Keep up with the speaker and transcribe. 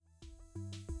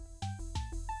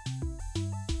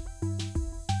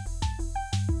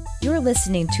You're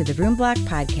listening to the Room Block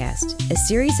Podcast, a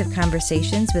series of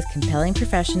conversations with compelling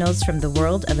professionals from the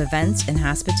world of events and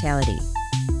hospitality.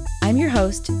 I'm your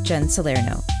host, Jen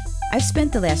Salerno. I've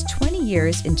spent the last 20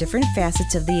 years in different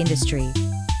facets of the industry,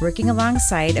 working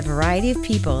alongside a variety of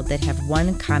people that have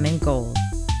one common goal: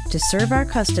 to serve our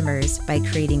customers by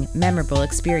creating memorable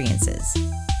experiences.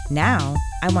 Now,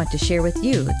 I want to share with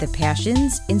you the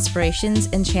passions, inspirations,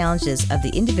 and challenges of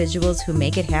the individuals who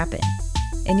make it happen.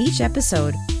 In each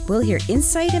episode, we'll hear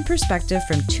insight and perspective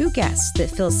from two guests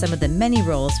that fill some of the many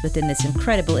roles within this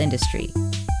incredible industry.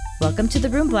 Welcome to the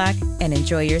Room Block and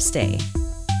enjoy your stay.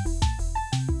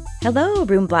 Hello,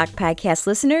 Room Block Podcast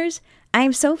listeners. I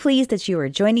am so pleased that you are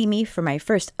joining me for my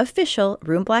first official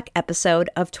Room Block episode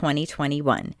of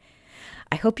 2021.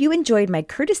 I hope you enjoyed my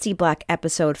Courtesy Block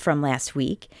episode from last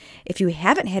week. If you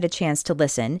haven't had a chance to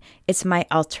listen, it's my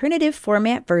alternative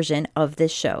format version of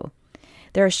this show.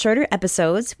 There are shorter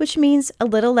episodes, which means a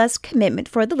little less commitment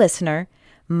for the listener,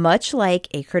 much like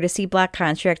a Courtesy Block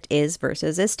contract is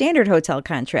versus a standard hotel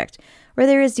contract, where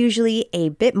there is usually a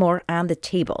bit more on the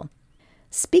table.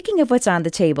 Speaking of what's on the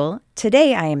table,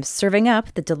 today I am serving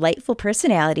up the delightful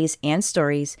personalities and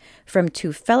stories from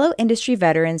two fellow industry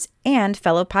veterans and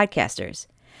fellow podcasters.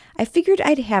 I figured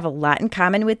I'd have a lot in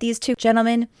common with these two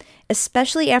gentlemen,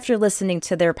 especially after listening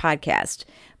to their podcast,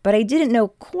 but I didn't know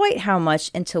quite how much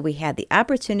until we had the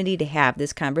opportunity to have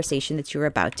this conversation that you're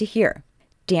about to hear.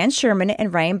 Dan Sherman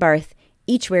and Ryan Barth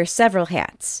each wear several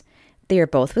hats. They are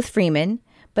both with Freeman,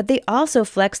 but they also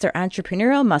flex their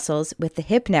entrepreneurial muscles with the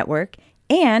HIP Network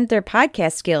and their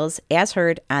podcast skills as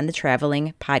heard on the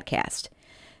Traveling Podcast.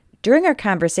 During our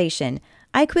conversation,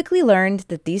 I quickly learned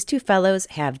that these two fellows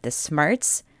have the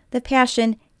smarts, the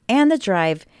passion, and the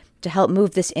drive to help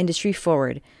move this industry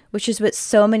forward, which is what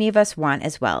so many of us want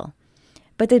as well.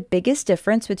 But the biggest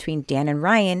difference between Dan and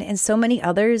Ryan and so many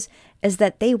others is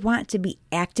that they want to be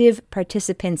active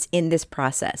participants in this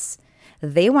process.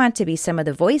 They want to be some of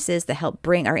the voices that help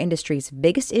bring our industry's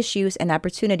biggest issues and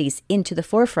opportunities into the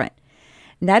forefront.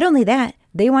 Not only that,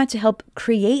 they want to help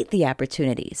create the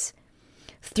opportunities.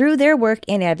 Through their work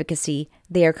and advocacy,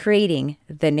 they are creating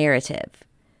the narrative.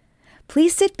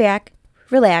 Please sit back,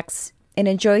 relax, and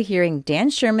enjoy hearing Dan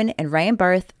Sherman and Ryan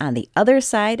Barth on the other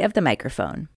side of the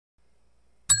microphone.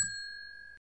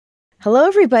 Hello,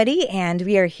 everybody, and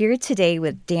we are here today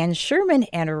with Dan Sherman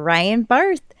and Ryan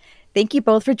Barth. Thank you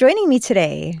both for joining me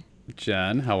today.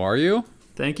 Jen, how are you?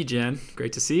 Thank you, Jen.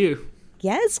 Great to see you.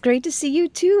 Yes, great to see you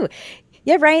too.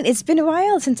 Yeah, Ryan, it's been a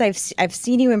while since I've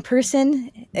seen you in person.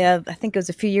 I think it was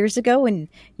a few years ago when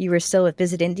you were still with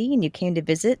Visit Indy and you came to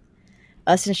visit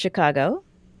us in Chicago.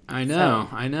 I know.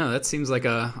 That seems like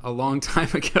a long time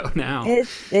ago now.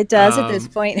 It does at this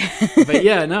point. But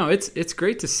yeah, no, it's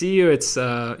great to see you. It's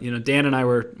Dan and I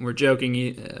were joking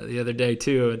the other day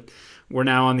too. We're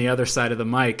now on the other side of the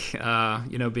mic,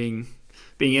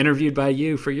 being interviewed by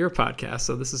you for your podcast.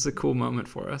 So this is a cool moment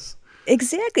for us.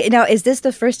 Exactly. Now, is this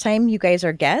the first time you guys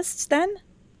are guests then?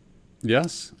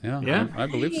 Yes. Yeah. I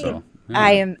believe so. Yeah.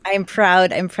 I am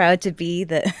proud. I'm proud to be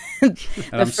the and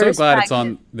I'm so glad it's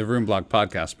on the Room Block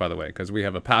Podcast, by the way, because we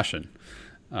have a passion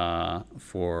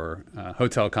for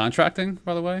hotel contracting,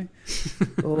 by the way.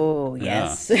 Oh,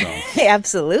 yes. Yeah, so.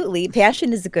 Absolutely.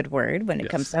 Passion is a good word when it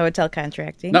comes to hotel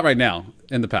contracting. Not right now.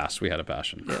 In the past, we had a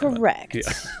passion. Correct.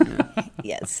 Yeah.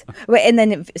 Yes. Well, and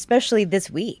then especially this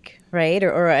week, right?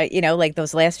 Or like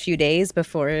those last few days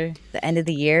before the end of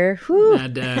the year. Whew.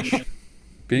 Mad dash.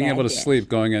 Being able to sleep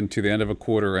going into the end of a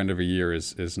quarter, end of a year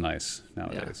is nice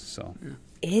nowadays. Yeah. So. Yeah.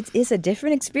 It is a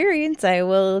different experience. I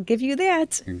will give you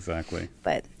that. Exactly.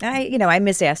 But I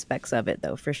miss aspects of it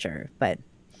though, for sure. But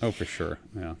oh, for sure.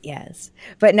 Yeah. Yes.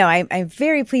 But no, I'm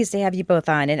very pleased to have you both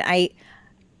on. And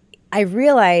I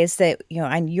realize that,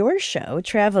 on your show,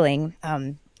 Traveling,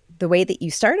 the way that you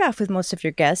start off with most of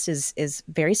your guests is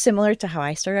very similar to how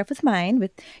I start off with mine, with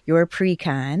your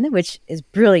pre-con, which is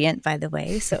brilliant, by the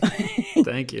way. So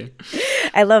Thank you.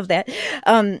 I love that.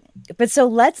 But so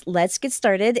let's get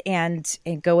started and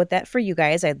go with that for you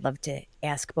guys. I'd love to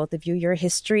ask both of you your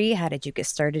history. How did you get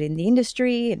started in the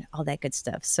industry and all that good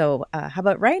stuff? So how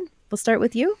about Ryan? We'll start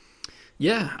with you.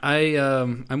 Yeah,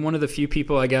 I'm one of the few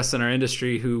people, I guess, in our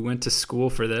industry who went to school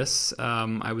for this.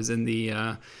 I was in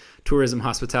the tourism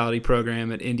hospitality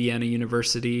program at Indiana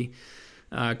University.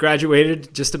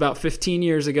 Graduated just about 15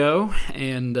 years ago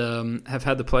and have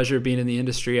had the pleasure of being in the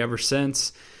industry ever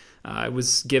since. I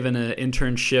was given an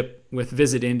internship with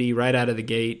Visit Indy right out of the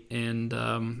gate, and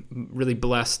really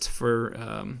blessed for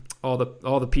all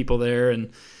the people there.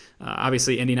 And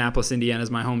obviously, Indianapolis, Indiana is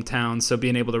my hometown, so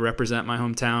being able to represent my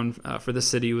hometown for the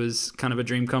city was kind of a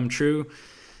dream come true.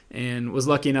 and was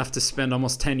lucky enough to spend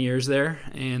almost 10 years there.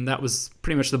 And that was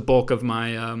pretty much the bulk of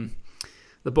my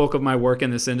work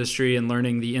in this industry, and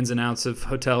learning the ins and outs of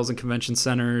hotels and convention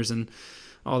centers and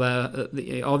all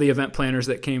the event planners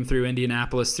that came through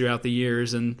Indianapolis throughout the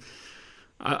years. And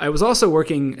I was also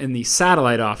working in the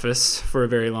satellite office for a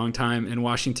very long time in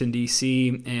Washington,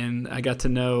 D.C., and I got to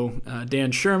know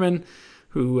Dan Sherman,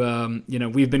 who,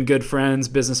 we've been good friends,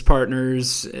 business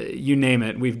partners, you name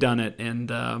it, we've done it. And,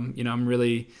 I'm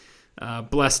really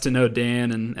blessed to know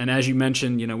Dan. And as you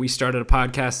mentioned, we started a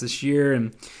podcast this year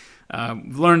and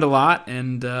learned a lot.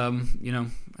 And,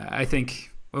 I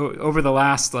think over the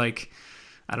last,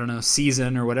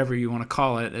 season or whatever you want to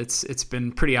call it, it's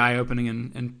been pretty eye-opening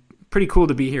and pretty cool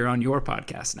to be here on your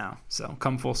podcast now. So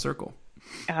come full circle.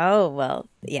 Oh, well,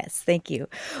 yes. Thank you.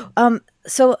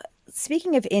 So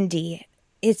speaking of Indy,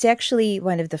 it's actually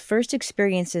one of the first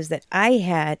experiences that I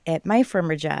had at my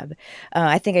former job.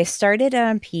 I think I started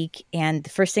on peak, and the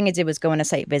first thing I did was go on a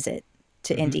site visit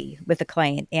to Indy with a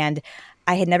client. And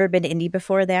I had never been to Indy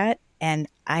before that. And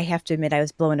I have to admit, I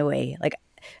was blown away.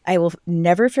 I will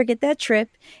never forget that trip.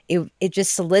 It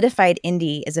just solidified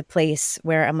Indy as a place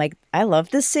where I'm like, I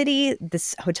love this city.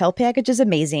 This hotel package is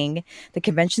amazing. The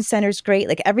convention center is great.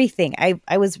 Everything.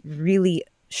 I was really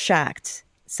shocked.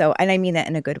 So, and I mean that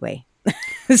in a good way.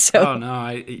 Oh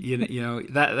no,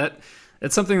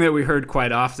 that's something that we heard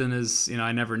quite often is,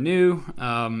 I never knew.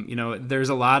 There's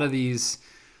a lot of these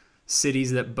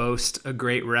cities that boast a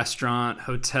great restaurant,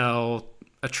 hotel,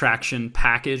 attraction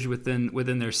package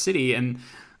within their city, and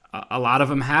a lot of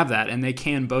them have that, and they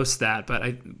can boast that.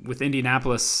 But with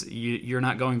Indianapolis, you're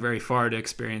not going very far to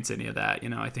experience any of that.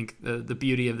 I think the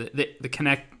beauty of the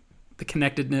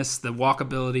connectedness, the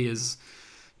walkability is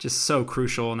just so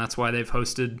crucial, and that's why they've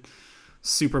hosted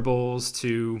Super Bowls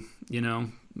to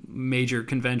major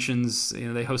conventions.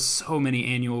 They host so many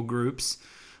annual groups.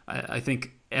 I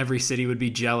think every city would be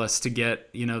jealous to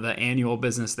get, the annual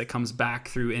business that comes back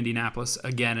through Indianapolis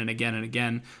again and again and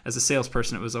again. As a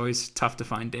salesperson, it was always tough to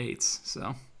find dates.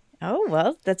 So. Oh,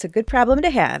 well, that's a good problem to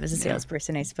have as a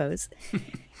salesperson, I suppose.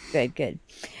 Good.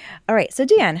 All right. So,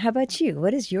 Dan, how about you?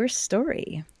 What is your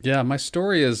story? Yeah, my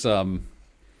story is,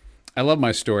 I love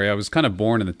my story. I was kind of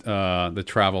born in the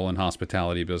travel and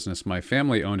hospitality business. My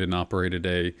family owned and operated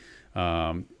a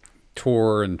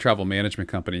tour and travel management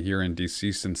company here in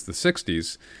DC since the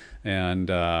 60s. And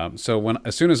so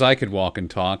as soon as I could walk and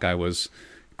talk, I was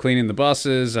cleaning the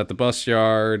buses at the bus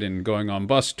yard and going on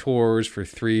bus tours for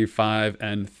 3, 5,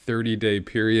 and 30-day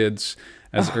periods.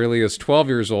 As early as 12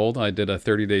 years old, I did a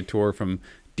 30-day tour from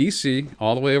DC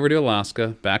all the way over to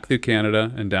Alaska, back through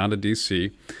Canada, and down to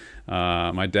DC.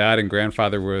 My dad and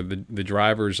grandfather were the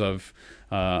drivers of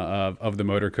the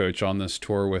motor coach on this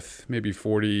tour, with maybe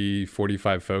 40,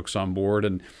 45 folks on board,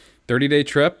 and 30-day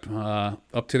trip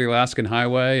up to the Alaskan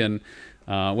highway. And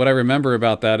what I remember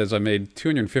about that is I made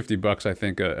 $250, I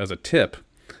think, as a tip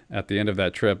at the end of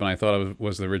that trip, and I thought I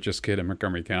was the richest kid in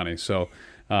Montgomery County. So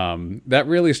that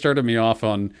really started me off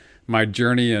on my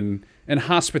journey in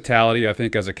hospitality, I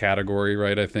think, as a category,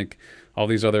 right? I think all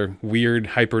these other weird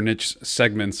hyper niche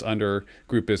segments under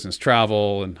group business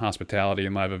travel and hospitality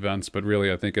and live events, but really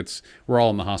I think we're all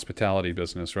in the hospitality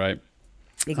business, right?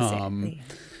 Exactly.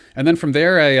 And then from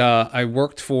there, I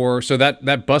worked so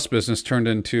that bus business turned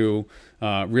into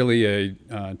really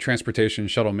a transportation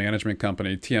shuttle management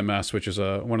company, TMS, which is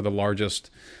one of the largest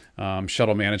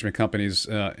shuttle management companies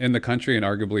in the country and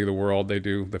arguably the world. They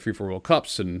do the FIFA World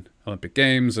Cups and Olympic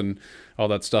Games and all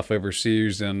that stuff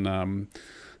overseas. And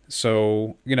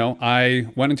so, I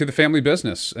went into the family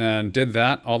business and did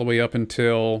that all the way up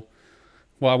until,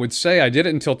 I would say I did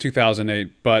it until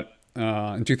 2008, but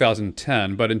in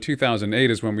 2010. But in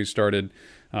 2008 is when we started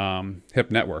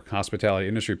HIP Network, Hospitality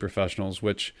Industry Professionals,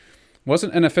 which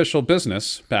wasn't an official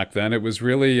business back then. It was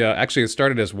really, actually it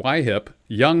started as YHIP,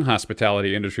 Young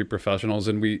Hospitality Industry Professionals.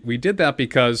 And we did that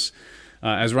because,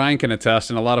 as Ryan can attest,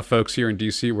 and a lot of folks here in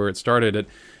DC where it started,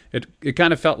 it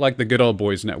kind of felt like the good old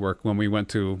boys network when we went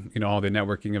to all the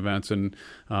networking events. And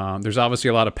there's obviously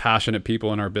a lot of passionate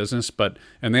people in our business,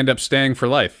 and they end up staying for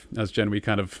life, as Jen, we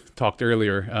kind of talked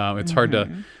earlier. It's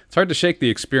hard to shake the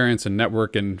experience and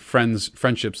network and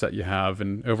friendships that you have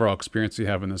and overall experience you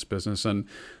have in this business. And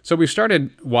so we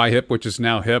started YHIP, which is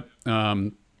now HIP,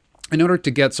 in order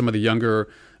to get some of the younger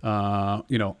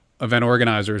event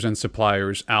organizers and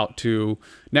suppliers out to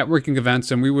networking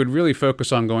events. And we would really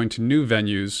focus on going to new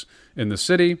venues in the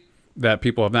city that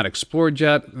people have not explored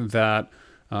yet, that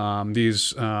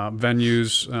these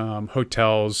venues,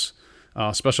 hotels,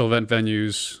 special event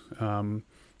venues,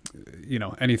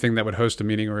 anything that would host a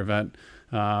meeting or event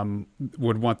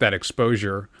would want that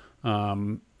exposure.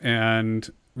 And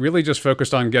really just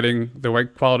focused on getting the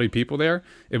right quality people there.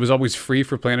 It was always free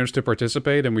for planners to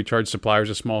participate, and we charged suppliers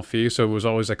a small fee. So it was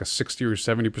always like a 60 or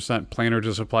 70% planner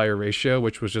to supplier ratio,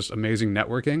 which was just amazing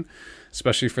networking,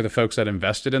 especially for the folks that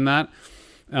invested in that.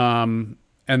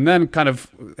 And then kind of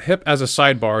HIP as a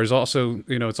sidebar is also,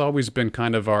 it's always been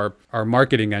kind of our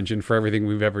marketing engine for everything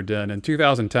we've ever done. In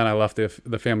 2010, I left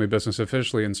the family business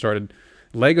officially and started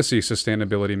Legacy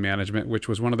Sustainability Management, which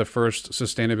was one of the first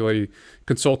sustainability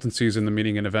consultancies in the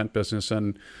meeting and event business.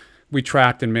 And we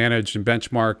tracked and managed and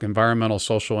benchmarked environmental,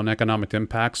 social, and economic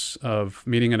impacts of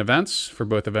meeting and events for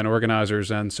both event organizers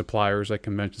and suppliers like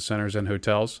convention centers and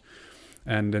hotels.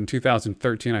 And in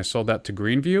 2013, I sold that to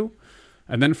Greenview.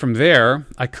 And then from there,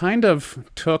 I kind of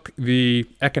took the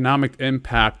economic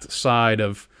impact side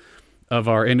of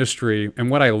our industry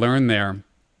and what I learned there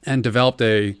and developed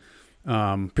a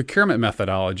procurement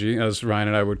methodology, as Ryan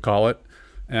and I would call it,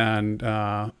 and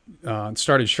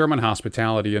started Sherman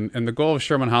Hospitality. And the goal of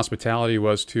Sherman Hospitality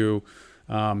was to,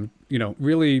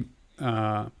 really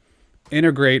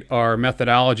integrate our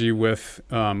methodology with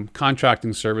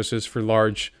contracting services for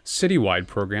large citywide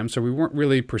programs. So we weren't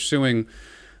really pursuing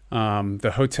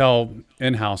the hotel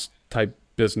in-house type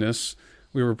business.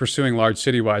 We were pursuing large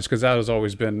citywides because that has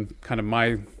always been kind of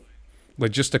my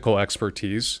logistical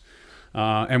expertise.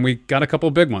 And we got a couple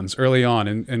of big ones early on.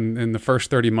 In the first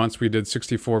 30 months, we did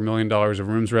 $64 million of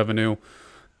rooms revenue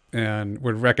and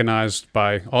were recognized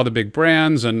by all the big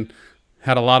brands and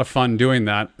had a lot of fun doing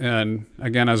that. And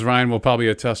again, as Ryan will probably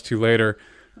attest to later,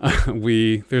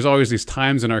 there's always these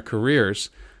times in our careers.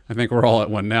 I think we're all at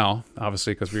one now,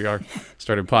 obviously, because we are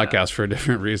started podcasts for a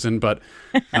different reason. But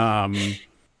I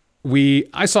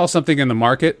saw something in the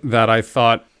market that I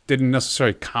thought didn't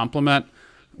necessarily complement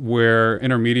where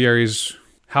intermediaries,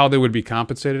 how they would be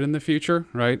compensated in the future,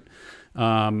 right?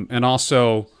 And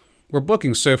also, we're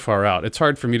booking so far out. It's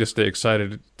hard for me to stay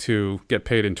excited to get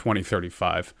paid in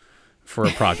 2035 for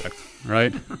a project,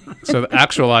 right? So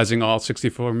actualizing all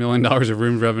 $64 million of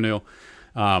room revenue,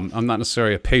 I'm not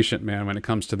necessarily a patient man when it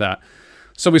comes to that.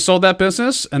 So we sold that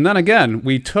business. And then again,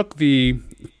 we took the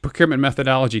procurement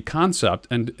methodology concept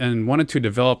and wanted to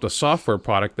develop a software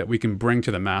product that we can bring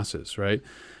to the masses, right?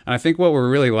 And I think what we're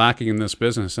really lacking in this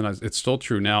business, and it's still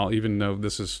true now, even though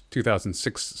this is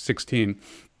 2016,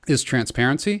 is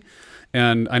transparency.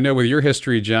 And I know with your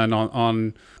history, Jen,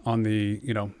 on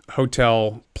the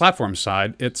hotel platform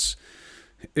side, it's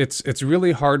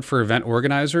really hard for event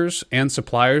organizers and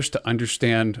suppliers to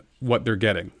understand what they're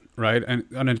getting, right? And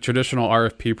on a traditional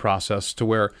RFP process, to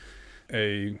where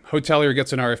a hotelier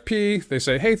gets an RFP, they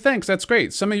say, hey, thanks, that's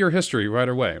great. Send me your history right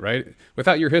away, right?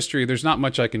 Without your history, there's not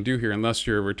much I can do here unless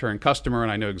you're a return customer and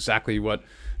I know exactly what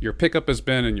your pickup has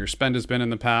been and your spend has been in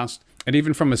the past. And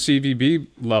even from a CVB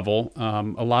level,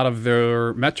 a lot of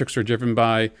their metrics are driven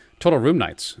by total room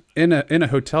nights in a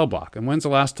hotel block. And when's the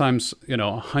last time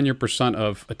 100%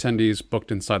 of attendees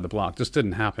booked inside the block? Just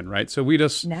didn't happen, right? So we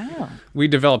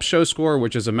developed ShowScore,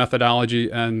 which is a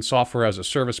methodology and software as a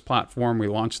service platform. We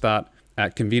launched that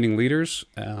at Convening Leaders,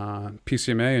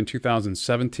 PCMA in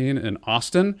 2017 in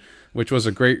Austin, which was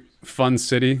a great, fun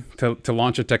city to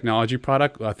launch a technology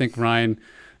product. I think Ryan,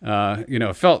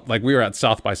 it felt like we were at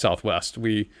South by Southwest.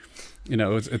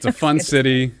 It's a fun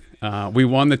city. We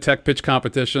won the tech pitch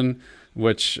competition,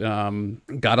 which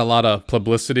got a lot of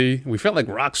publicity. We felt like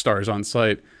rock stars on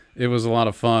site. It was a lot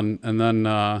of fun. And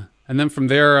then from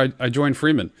there, I joined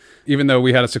Freeman. Even though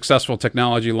we had a successful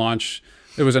technology launch,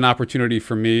 it was an opportunity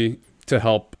for me to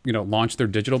help launch their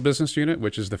digital business unit,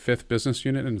 which is the fifth business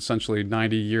unit and essentially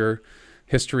 90-year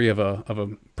history of a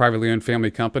privately owned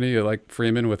family company like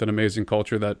Freeman, with an amazing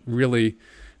culture that really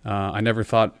I never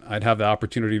thought I'd have the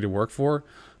opportunity to work for.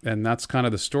 And that's kind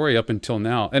of the story up until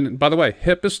now. And by the way,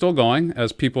 HIP is still going,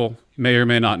 as people may or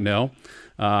may not know.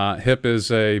 HIP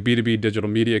is a B2B digital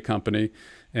media company,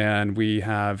 and we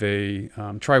have a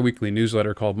tri-weekly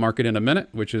newsletter called Market in a Minute,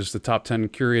 which is the top 10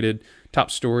 curated top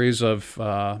stories of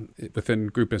within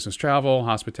group business travel,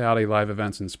 hospitality, live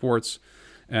events, and sports,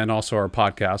 and also our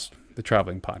podcast, the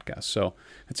Traveling Podcast. So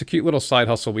it's a cute little side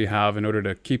hustle we have in order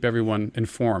to keep everyone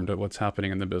informed of what's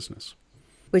happening in the business.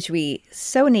 Which we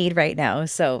so need right now.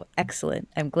 So excellent.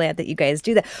 I'm glad that you guys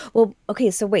do that. Well,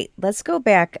 okay, so wait, let's go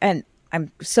back. And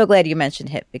I'm so glad you mentioned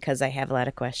HIP because I have a lot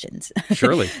of questions.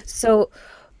 Surely. So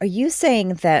are you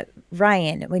saying that,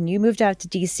 Ryan, when you moved out to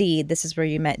DC, this is where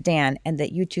you met Dan, and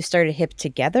that you two started HIP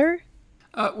together?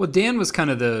 Well, Dan was kind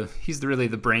of he's really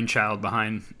the brainchild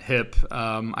behind HIP.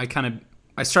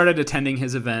 I started attending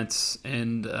his events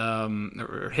and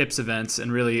or HIP's events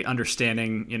and really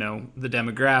understanding, the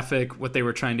demographic, what they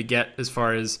were trying to get as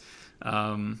far as,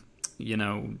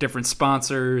 different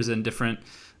sponsors and different,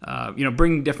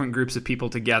 bring different groups of people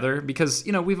together, because,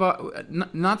 we've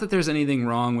not that there's anything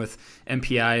wrong with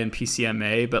MPI and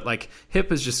PCMA, but like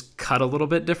HIP is just cut a little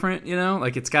bit different,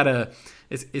 like it's got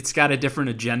a different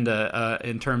agenda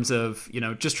in terms of,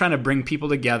 just trying to bring people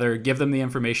together, give them the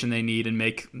information they need, and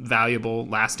make valuable,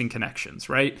 lasting connections,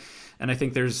 right? And I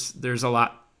think there's a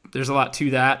lot to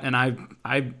that, and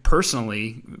I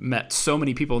personally met so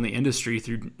many people in the industry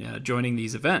through joining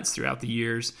these events throughout the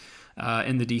years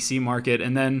in the DC market.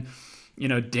 And then,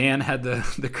 Dan had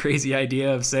the crazy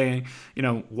idea of saying,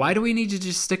 why do we need to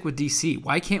just stick with DC?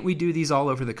 Why can't we do these all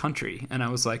over the country? And I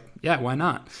was like, yeah, why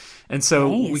not? And so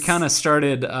we kind of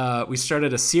started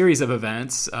a series of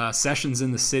events, sessions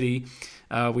in the city.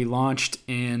 We launched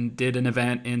and did an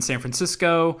event in San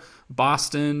Francisco,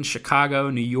 Boston, Chicago,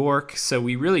 New York. So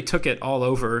we really took it all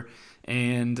over.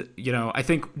 And, I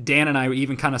think Dan and I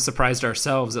even kind of surprised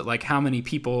ourselves at like how many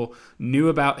people knew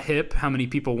about HIP, how many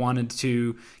people wanted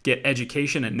to get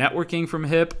education and networking from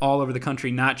HIP all over the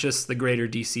country, not just the greater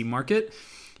DC market.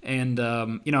 And,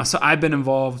 so I've been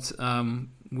involved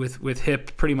with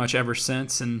HIP pretty much ever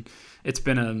since. And it's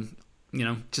been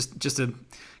just a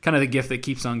kind of the gift that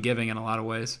keeps on giving in a lot of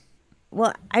ways.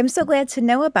 Well, I'm so glad to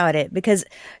know about it, because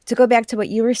to go back to what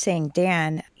you were saying,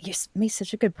 Dan, you made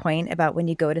such a good point about when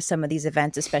you go to some of these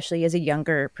events, especially as a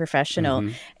younger professional,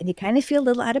 and you kind of feel a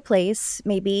little out of place,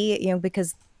 maybe,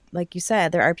 because like you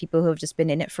said, there are people who have just been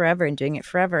in it forever and doing it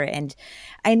forever. And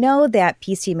I know that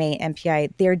PCMA and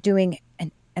MPI, they're doing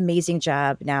an amazing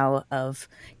job now of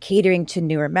catering to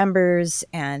newer members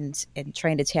and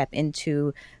trying to tap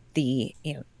into the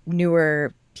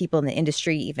newer people in the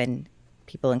industry, even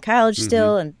people in college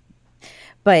still,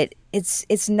 but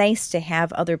it's nice to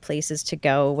have other places to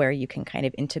go where you can kind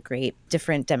of integrate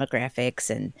different demographics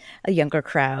and a younger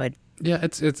crowd. Yeah,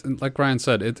 it's like Ryan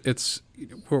said,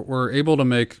 we're able to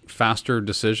make faster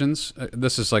decisions.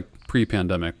 This is like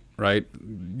pre-pandemic, right?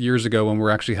 Years ago, when we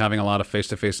were actually having a lot of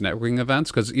face-to-face networking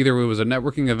events, because either it was a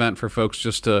networking event for folks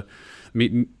just to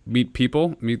meet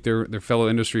people, meet their fellow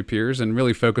industry peers, and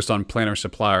really focused on planner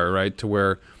supplier, right? To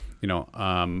where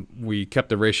we kept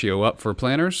the ratio up for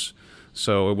planners,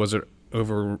 so it wasn't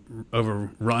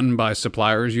overrun by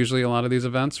suppliers. Usually, a lot of these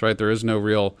events, right? There is no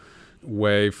real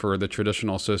way for the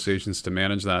traditional associations to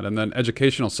manage that, and then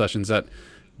educational sessions that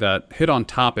hit on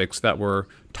topics that were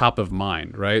top of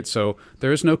mind, right? So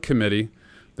there is no committee,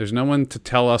 there's no one to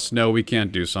tell us no, we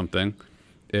can't do something.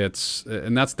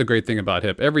 And that's the great thing about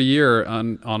HIP. Every year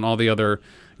on all the other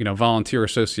volunteer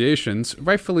associations,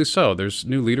 rightfully so, there's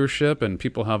new leadership and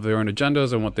people have their own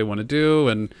agendas and what they want to do.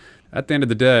 And at the end of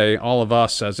the day, all of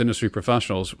us as industry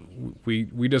professionals, we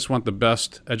just want the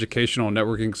best educational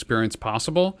networking experience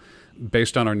possible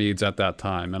based on our needs at that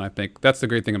time. And I think that's the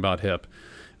great thing about HIP,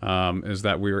 is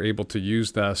that we are able to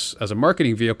use this as a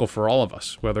marketing vehicle for all of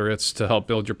us, whether it's to help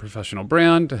build your professional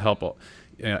brand, to help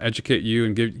educate you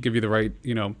and give you the right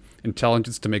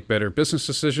intelligence to make better business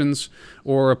decisions,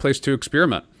 or a place to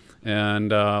experiment and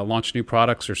launch new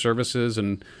products or services.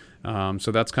 And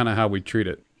so that's kind of how we treat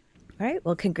it. All right.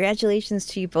 Well, congratulations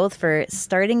to you both for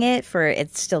starting it, for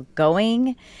it's still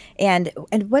going. And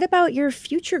what about your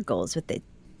future goals with it?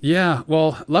 Yeah,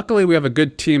 well, luckily we have a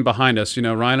good team behind us.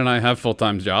 Ryan and I have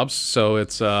full-time jobs, so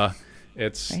it's something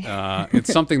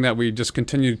that we just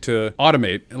continue to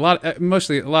automate. A lot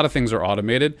of things are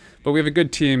automated, but we have a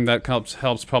good team that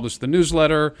helps publish the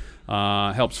newsletter,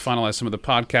 helps finalize some of the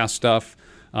podcast stuff.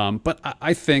 But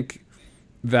I think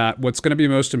that what's going to be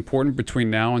most important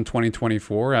between now and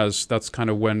 2024, as that's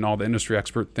kind of when all the industry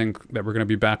experts think that we're going to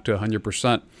be back to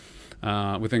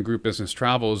 100% within group business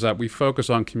travel, is that we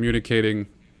focus on communicating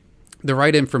the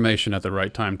right information at the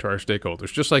right time to our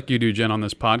stakeholders, just like you do, Jen, on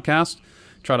this podcast.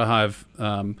 Try to have,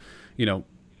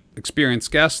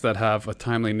 experienced guests that have a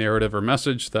timely narrative or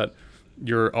message that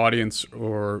your audience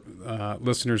or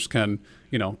listeners can,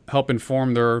 help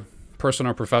inform their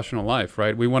personal or professional life,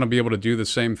 right? We want to be able to do the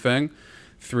same thing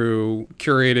through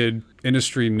curated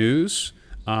industry news,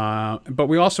 but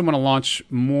we also want to launch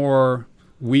more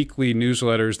weekly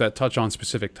newsletters that touch on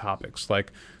specific topics,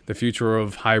 like the future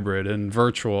of hybrid and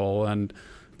virtual and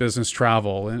business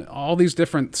travel and all these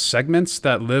different segments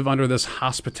that live under this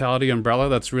hospitality umbrella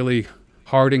that's really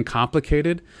hard and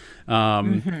complicated.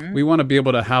 We want to be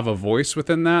able to have a voice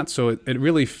within that, so it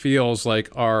really feels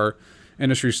like our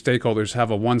industry stakeholders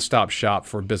have a one-stop shop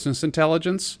for business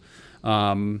intelligence,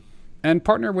 and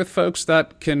partner with folks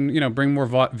that can bring more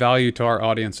value to our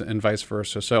audience and vice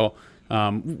versa. So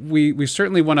we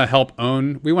certainly want to help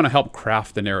we want to help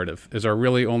craft the narrative is our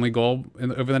really only goal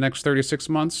over the next 36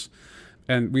 months.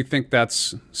 And we think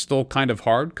that's still kind of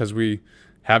hard because we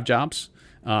have jobs.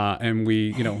 and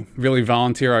we, really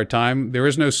volunteer our time. There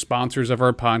is no sponsors of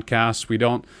our podcast. We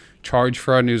don't charge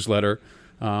for our newsletter.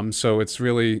 So it's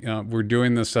really, we're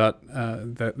doing this at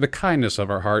the kindness of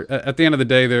our heart. At the end of the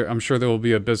day, I'm sure there will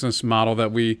be a business model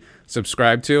that we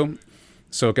subscribe to,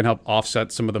 so it can help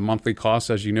offset some of the monthly costs,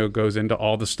 as goes into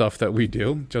all the stuff that we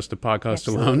do, just the podcast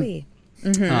Absolutely.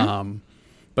 alone. Mm-hmm.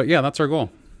 But yeah, that's our goal.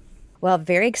 Well,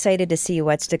 very excited to see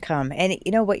what's to come. And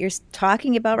what you're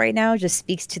talking about right now just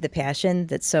speaks to the passion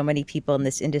that so many people in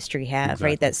this industry have, Exactly.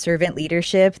 right? That servant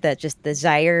leadership, that just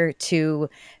desire to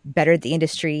better the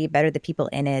industry, better the people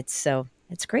in it. So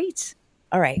it's great.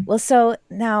 All right. Well, so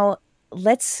now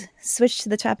let's switch to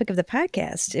the topic of the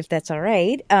podcast, if that's all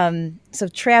right. So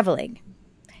traveling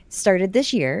started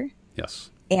this year. Yes.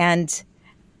 And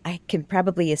I can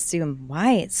probably assume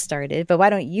why it started, but why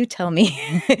don't you tell me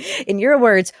in your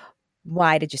words,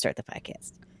 why did you start the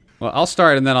podcast? Well, I'll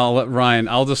start and then I'll let Ryan.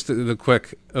 I'll just do the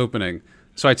quick opening.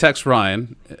 So I text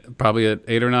Ryan probably at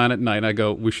 8 or 9 at night. I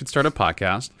go, we should start a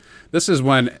podcast. This is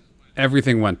when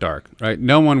everything went dark, right?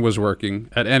 No one was working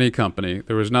at any company.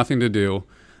 There was nothing to do.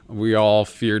 We all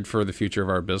feared for the future of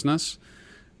our business.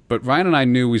 But Ryan and I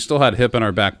knew we still had HIP in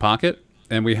our back pocket,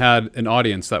 and we had an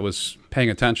audience that was paying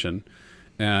attention.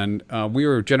 And we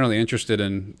were generally interested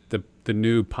in the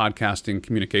new podcasting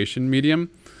communication medium.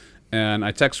 And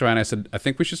I texted Ryan, I said, I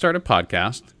think we should start a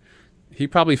podcast. He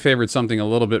probably favored something a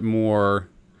little bit more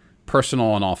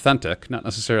personal and authentic, not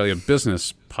necessarily a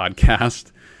business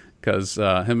podcast, because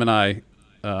him and I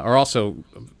are also,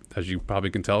 as you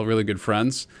probably can tell, really good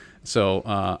friends. So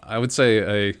I would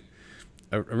say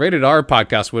a rated R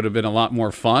podcast would have been a lot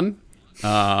more fun.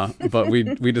 But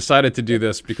we decided to do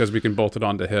this because we can bolt it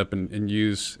onto HIP and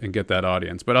use and get that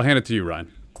audience. But I'll hand it to you,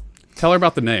 Ryan. Tell her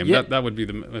about the name. Yeah. That would be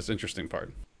the most interesting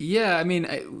part. Yeah, I mean,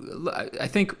 I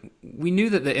think we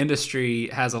knew that the industry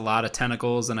has a lot of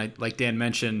tentacles, and like Dan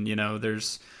mentioned,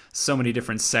 there's so many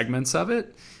different segments of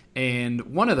it. And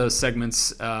one of those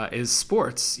segments is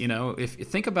sports. If you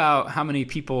think about how many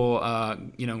people,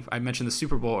 I mentioned the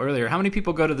Super Bowl earlier, how many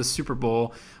people go to the Super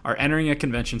Bowl, are entering a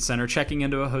convention center, checking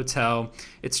into a hotel.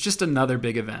 It's just another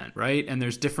big event, right? And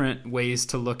there's different ways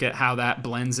to look at how that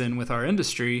blends in with our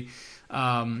industry.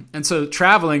 And so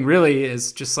traveling really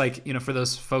is just like, for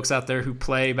those folks out there who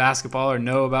play basketball or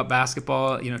know about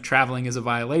basketball, traveling is a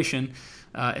violation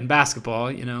in basketball,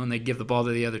 and they give the ball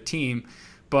to the other team.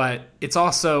 But it's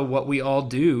also what we all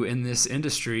do in this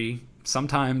industry.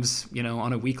 Sometimes,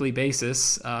 on a weekly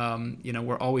basis,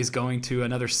 we're always going to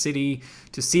another city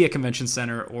to see a convention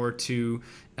center or to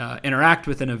interact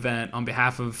with an event on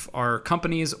behalf of our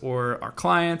companies or our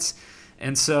clients.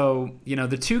 And so,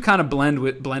 the two kind of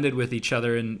blended with each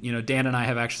other. And, Dan and I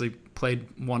have actually played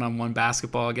one-on-one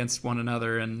basketball against one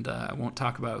another. And I won't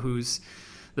talk about who's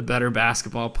the better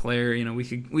basketball player. We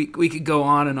could go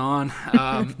on and on.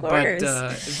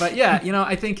 But yeah,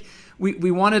 I think we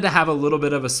wanted to have a little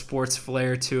bit of a sports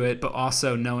flair to it, but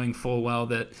also knowing full well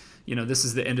that, this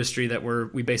is the industry that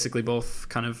we basically both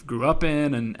kind of grew up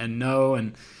in and know.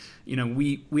 And,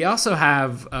 we also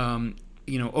have,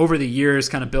 over the years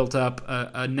kind of built up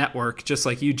a network, just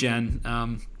like you, Jen,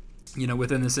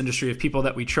 within this industry of people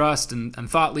that we trust and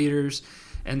thought leaders.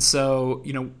 And so,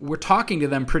 we're talking to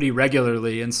them pretty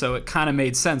regularly. And so it kind of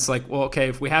made sense, like, well, okay,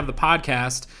 if we have the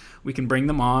podcast, we can bring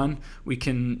them on, we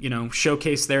can,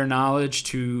 showcase their knowledge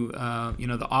to,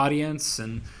 the audience,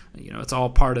 and, it's all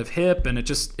part of HIP. And it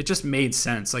just made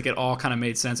sense. Like, it all kind of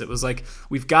made sense. It was like,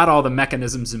 we've got all the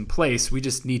mechanisms in place. We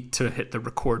just need to hit the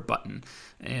record button.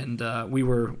 And we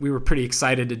were pretty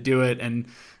excited to do it. And,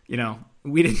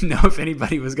 we didn't know if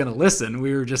anybody was going to listen.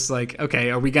 We were just like,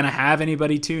 okay, are we going to have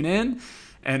anybody tune in?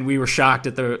 And we were shocked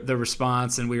at the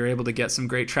response, and we were able to get some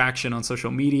great traction on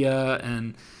social media,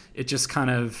 and it just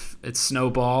it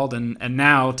snowballed. And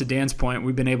now, to Dan's point,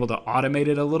 we've been able to automate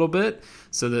it a little bit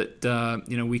so that,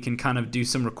 we can kind of do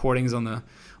some recordings on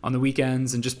the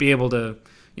weekends and just be able to,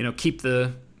 keep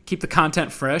the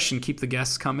content fresh and keep the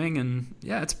guests coming. And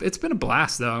yeah, it's been a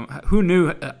blast though. Who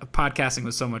knew podcasting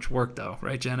was so much work though,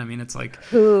 right, Jen? I mean, it's like,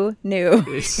 who knew?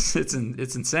 It's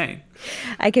insane.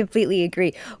 I completely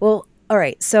agree. Well, all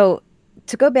right. So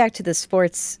to go back to the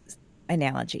sports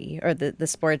analogy or the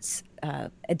sports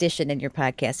edition in your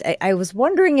podcast, I was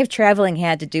wondering if traveling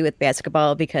had to do with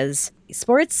basketball, because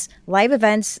sports, live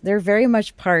events, they're very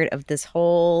much part of this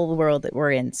whole world that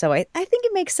we're in. So I think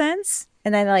it makes sense.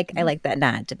 And I like that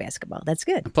nod to basketball. That's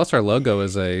good. Plus, our logo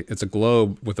is a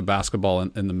globe with a basketball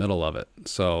in the middle of it.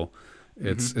 So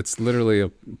it's literally a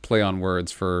play on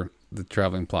words for the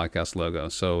Traveling Podcast logo.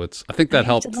 So I think that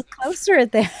helped look closer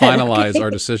at that. finalize our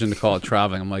decision to call it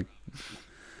Traveling. I'm like,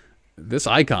 this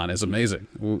icon is amazing.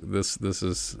 This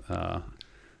is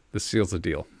this seals the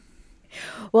deal.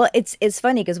 Well, it's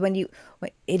funny because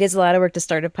it is a lot of work to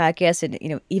start a podcast,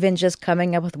 and even just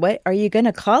coming up with what are you going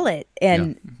to call it,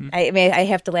 and I mean I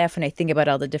have to laugh when I think about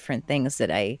all the different things that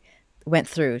I went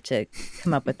through to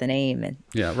come up with the name. And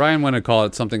yeah, Ryan wanted to call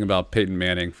it something about Peyton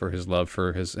Manning for his love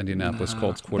for his Indianapolis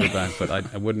Colts quarterback, but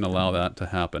I wouldn't allow that to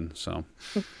happen. So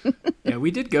yeah,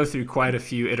 we did go through quite a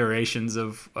few iterations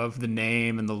of the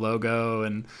name and the logo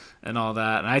and all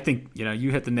that. And I think,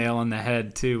 you hit the nail on the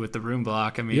head too with the room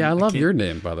block. I mean, yeah, I love your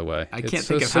name, by the way. I can't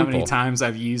think of how many times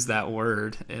I've used that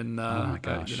word in, oh my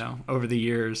gosh. Over the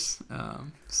years.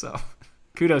 So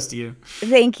kudos to you.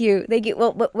 Thank you.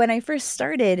 Well, when I first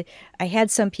started, I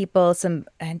had some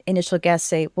initial guests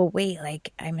say, well, wait,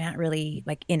 like, I'm not really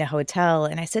like in a hotel.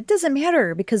 And I said, doesn't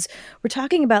matter because we're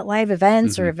talking about live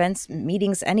events or events,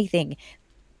 meetings, anything.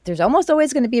 There's almost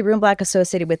always going to be a room block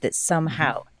associated with it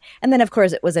somehow. And then, of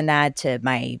course, it was a nod to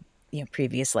my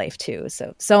previous life, too.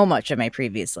 So much of my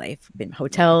previous life, been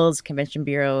hotels, convention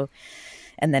bureau,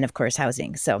 and then, of course,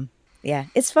 housing. So, yeah,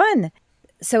 it's fun.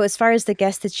 So as far as the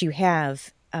guests that you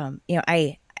have,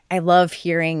 I love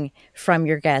hearing from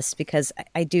your guests because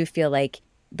I do feel like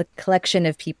the collection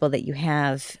of people that you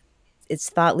have,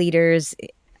 it's thought leaders.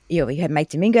 You had Mike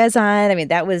Dominguez on. I mean,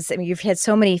 you've had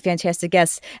so many fantastic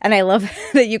guests. And I love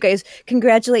that you guys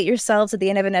congratulate yourselves at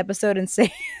the end of an episode and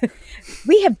say,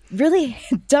 we have really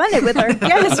done it with our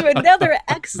guests. Another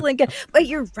excellent guest. But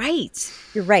you're right.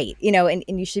 And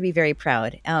you should be very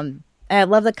proud. I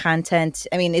love the content.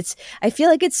 I mean, I feel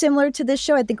like it's similar to this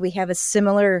show. I think we have a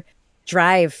similar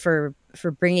drive for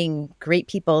bringing great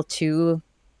people to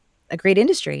a great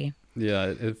industry.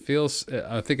 Yeah,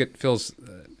 I think it feels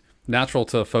natural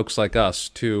to folks like us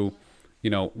to,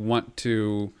 want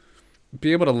to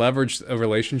be able to leverage a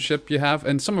relationship you have.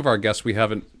 And some of our guests we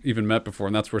haven't even met before,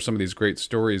 and that's where some of these great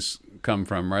stories come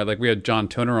from, right? Like we had John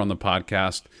Toner on the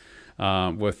podcast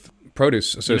with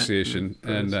Produce Association.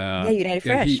 United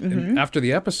Fresh. And after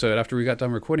the episode, after we got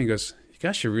done recording, he goes, you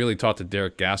guys should really talk to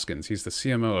Derek Gaskins. He's the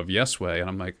CMO of Yesway. And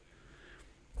I'm like,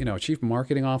 Chief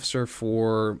Marketing Officer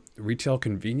for retail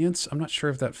convenience. I'm not sure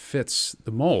if that fits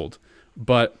the mold,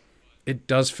 but it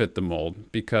does fit the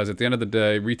mold because at the end of the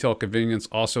day, retail convenience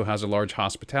also has a large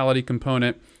hospitality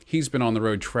component. He's been on the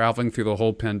road traveling through the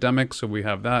whole pandemic, so we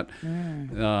have that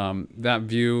that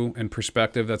view and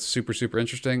perspective that's super, super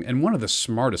interesting. And one of the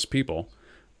smartest people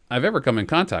I've ever come in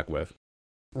contact with.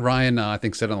 Ryan, I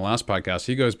think, said on the last podcast,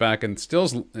 he goes back and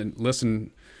still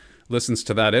listens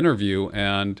to that interview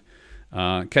and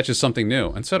catches something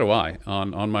new. And so do I.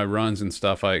 On my runs and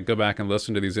stuff, I go back and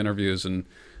listen to these interviews and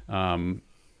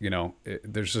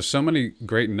there's just so many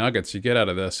great nuggets you get out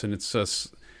of this, and it's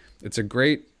a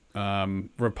great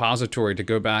repository to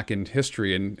go back in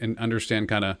history and understand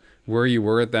kind of where you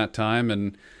were at that time.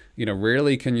 And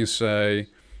rarely can you say,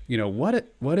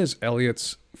 what is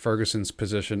Elliott Ferguson's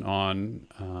position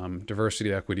on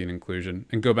diversity, equity, and inclusion,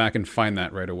 and go back and find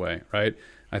that right away, right?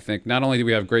 I think not only do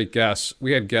we have great guests,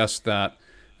 we had guests that,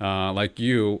 like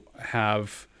you,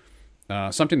 have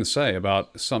something to say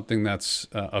about something that's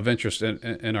of interest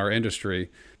in our industry,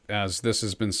 as this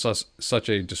has been such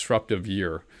a disruptive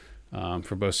year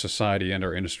for both society and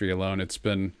our industry alone. It's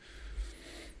been,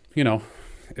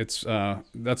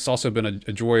 that's also been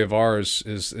a joy of ours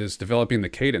is developing the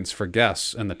cadence for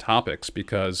guests and the topics,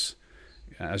 because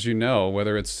as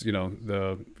whether it's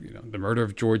the murder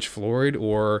of George Floyd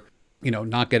or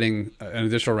not getting an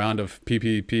additional round of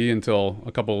PPP until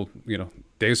a couple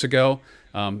days ago.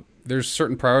 There's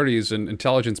certain priorities and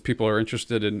intelligence people are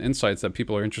interested in, insights that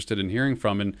people are interested in hearing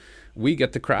from, and we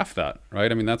get to craft that,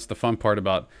 right? I mean, that's the fun part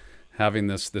about having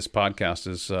this podcast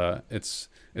is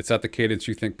it's at the cadence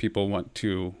you think people want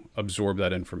to absorb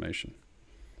that information.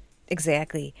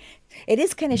 Exactly. It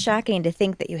is kind of shocking to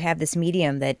think that you have this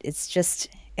medium that it's just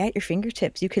at your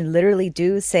fingertips. You can literally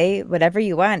say whatever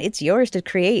you want. It's yours to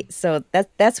create. So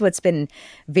that's what's been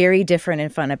very different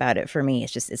and fun about it for me.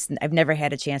 I've never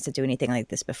had a chance to do anything like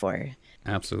this before.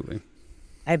 Absolutely.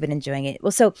 I've been enjoying it.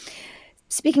 Well, so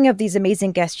speaking of these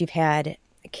amazing guests you've had,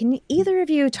 can either of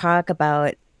you talk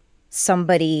about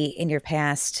somebody in your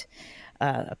past,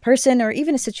 a person or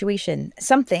even a situation,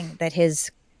 something that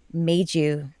has made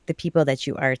you the people that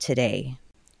you are today?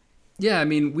 Yeah, I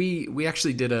mean, we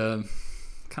actually did a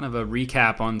kind of a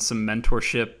recap on some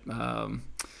mentorship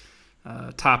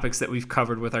topics that we've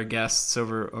covered with our guests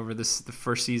over the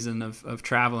first season of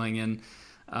traveling. And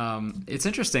it's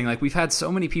interesting, like we've had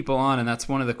so many people on, and that's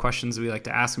one of the questions we like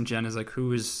to ask them, Jen, is like,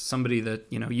 who is somebody that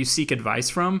you seek advice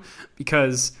from?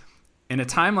 Because in a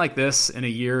time like this, in a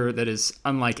year that is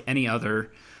unlike any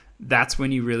other, that's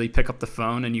when you really pick up the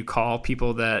phone and you call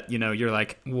people that, you're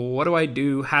like, well, what do I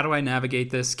do? How do I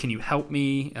navigate this? Can you help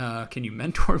me? Can you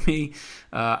mentor me?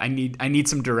 I need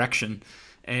some direction.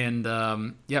 And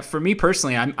for me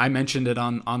personally, I mentioned it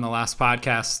on the last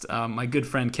podcast. My good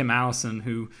friend Kim Allison,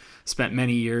 who spent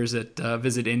many years at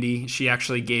Visit Indy, she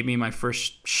actually gave me my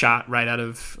first shot right out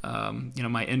of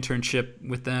my internship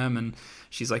with them. And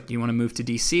she's like, "Do you want to move to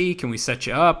DC? Can we set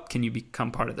you up? Can you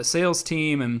become part of the sales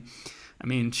team?" And I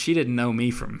mean, she didn't know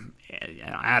me from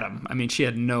Adam. I mean, she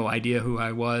had no idea who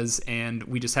I was, and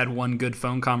we just had one good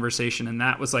phone conversation, and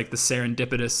that was like the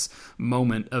serendipitous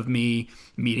moment of me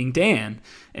meeting Dan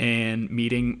and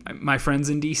meeting my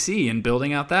friends in DC and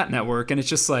building out that network. And it's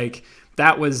just like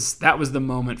that was the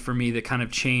moment for me that kind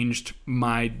of changed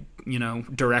my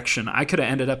direction. I could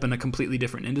have ended up in a completely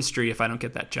different industry if I don't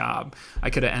get that job. I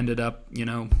could have ended up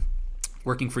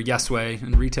working for Yesway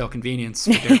and retail convenience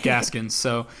for Derek Gaskins.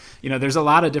 So, there's a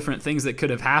lot of different things that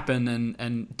could have happened.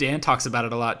 And Dan talks about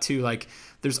it a lot too. Like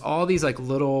there's all these like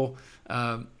little,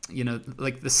 like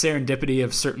the serendipity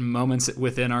of certain moments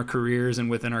within our careers and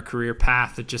within our career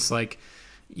path that just like,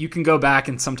 you can go back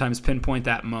and sometimes pinpoint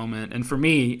that moment. And for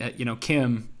me,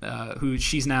 Kim, who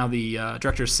she's now the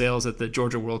director of sales at the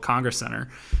Georgia World Congress Center,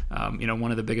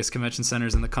 one of the biggest convention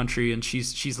centers in the country. And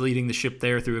she's leading the ship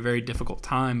there through a very difficult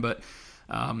time. But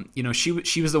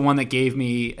she was the one that gave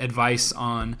me advice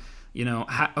on,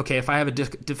 if I have a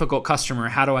difficult customer,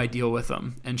 how do I deal with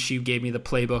them? And she gave me the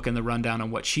playbook and the rundown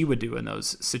on what she would do in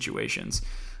those situations.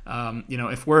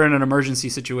 If we're in an emergency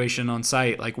situation on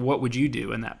site, like what would you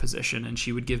do in that position? And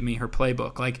she would give me her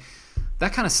playbook. Like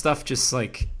that kind of stuff just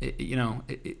like,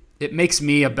 it makes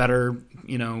me a better,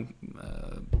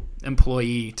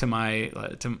 employee to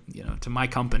my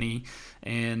company.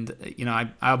 And,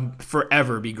 I'll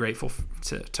forever be grateful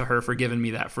to her for giving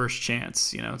me that first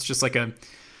chance. It's just like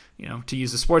to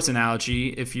use a sports analogy,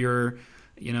 if you're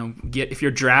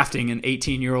drafting an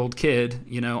 18-year-old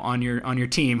kid, on your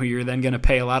team who you're then going to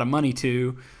pay a lot of money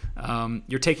to,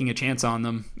 you're taking a chance on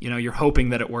them. You're hoping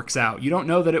that it works out. You don't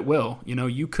know that it will.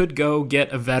 You could go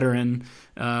get a veteran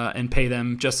and pay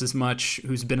them just as much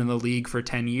who's been in the league for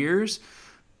 10 years.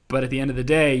 But at the end of the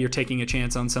day, you're taking a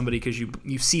chance on somebody because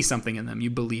you see something in them. You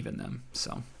believe in them.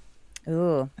 So.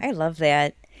 Ooh, I love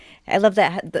that. I love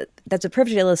that. That's a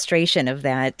perfect illustration of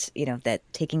that, that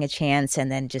taking a chance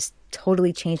and then just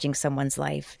totally changing someone's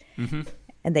life. Mm-hmm.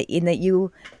 And that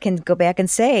you can go back and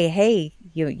say, hey,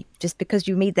 just because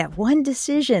you made that one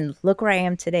decision, look where I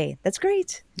am today. That's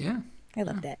great. Yeah. I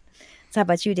love that. So how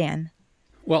about you, Dan?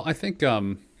 Well, I think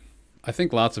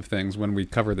lots of things when we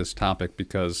cover this topic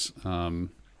because,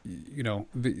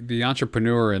 the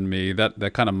entrepreneur in me,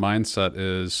 that kind of mindset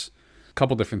is a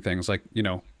couple different things. Like,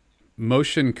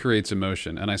 motion creates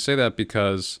emotion. And I say that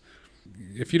because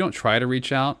if you don't try to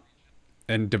reach out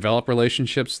and develop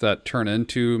relationships that turn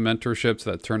into mentorships,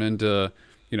 that turn into,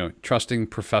 trusting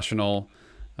professional,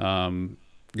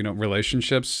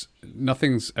 relationships,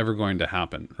 nothing's ever going to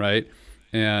happen. Right.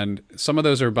 And some of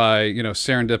those are by,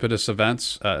 serendipitous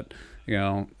events at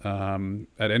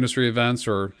industry events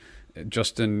or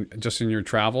just in your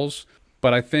travels.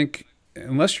 But I think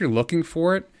unless you're looking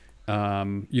for it,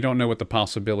 you don't know what the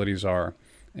possibilities are.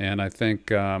 And I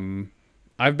think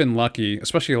I've been lucky,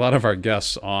 especially a lot of our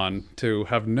guests on, to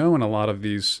have known a lot of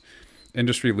these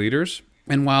industry leaders.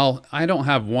 And while I don't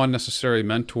have one necessary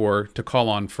mentor to call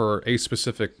on for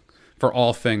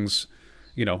all things,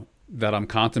 that I'm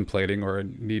contemplating or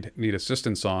need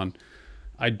assistance on,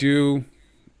 I do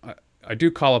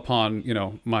call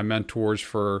upon, my mentors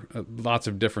for lots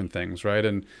of different things, right?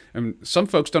 And some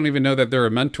folks don't even know that they're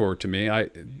a mentor to me. I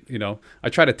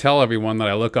try to tell everyone that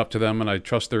I look up to them and I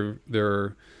trust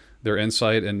their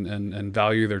insight and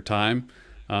value their time.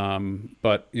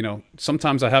 But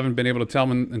sometimes I haven't been able to tell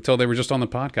them until they were just on the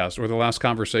podcast or the last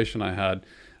conversation I had.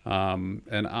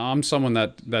 And I'm someone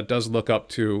that does look up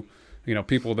to,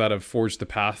 people that have forged the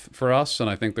path for us. And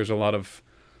I think there's a lot of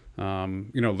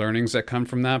learnings that come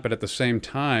from that. But at the same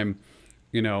time,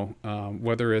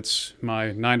 whether it's my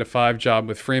 9-to-5 job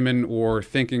with Freeman or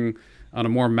thinking on a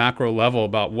more macro level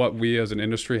about what we as an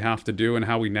industry have to do and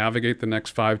how we navigate the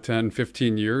next 5, 10,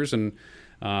 15 years. And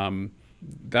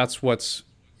that's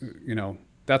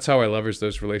how I leverage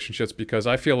those relationships, because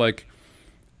I feel like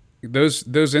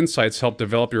those insights help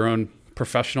develop your own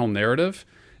professional narrative.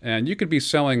 And you could be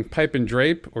selling pipe and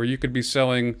drape, or you could be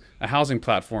selling a housing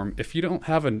platform. If you don't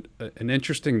have an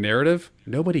interesting narrative,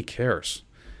 nobody cares,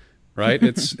 right?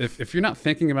 It's if you're not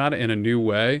thinking about it in a new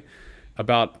way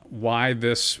about why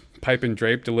this pipe and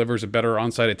drape delivers a better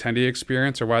on-site attendee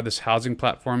experience, or why this housing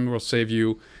platform will save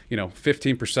you,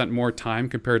 15% more time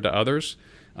compared to others.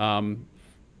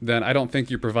 then I don't think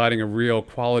you're providing a real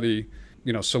quality,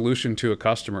 solution to a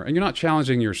customer, and you're not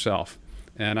challenging yourself.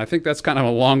 And I think that's kind of a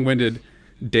long-winded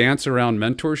dance around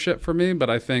mentorship for me, but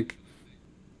I think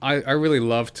I really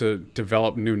love to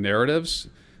develop new narratives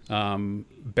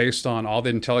based on all the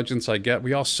intelligence I get.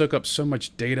 We all soak up so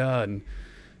much data and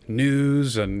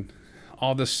news and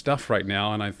all this stuff right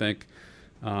now, and I think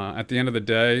at the end of the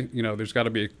day, there's got to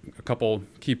be a couple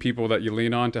key people that you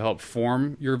lean on to help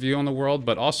form your view on the world,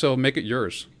 but also make it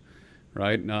yours,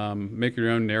 right? Make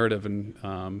your own narrative,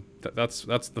 and that's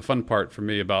the fun part for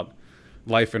me about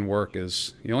life and work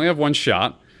is you only have one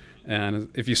shot, and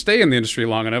if you stay in the industry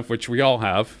long enough, which we all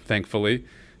have, thankfully,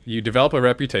 you develop a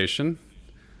reputation.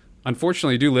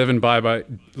 Unfortunately, you do live and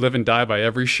die by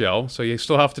every show, so you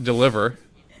still have to deliver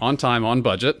on time, on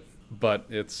budget, but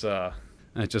it's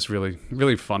just really,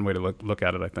 really fun way to look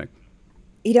at it, I think.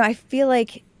 I feel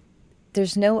like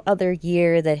there's no other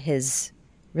year that has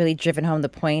really driven home the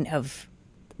point of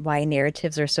why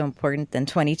narratives are so important than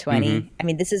 2020. Mm-hmm. I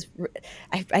mean,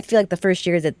 I feel like the first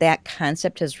year that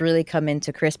concept has really come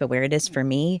into crisp where it is for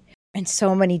me in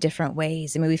so many different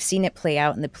ways. I mean, we've seen it play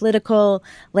out in the political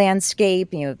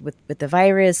landscape, with the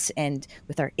virus and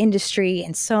with our industry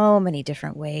in so many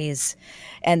different ways.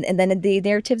 And then the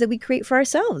narrative that we create for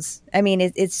ourselves. I mean,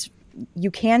 it's you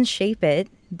can shape it.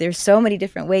 There's so many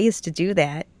different ways to do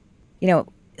that.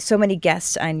 So many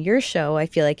guests on your show, I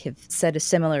feel like, have said a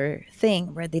similar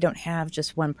thing where they don't have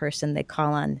just one person they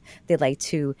call on. They like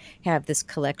to have this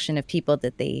collection of people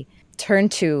that they turn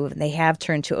to, and they have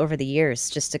turned to over the years,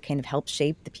 just to kind of help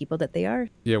shape the people that they are.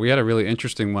 Yeah, we had a really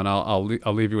interesting one. I'll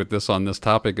leave you with this on this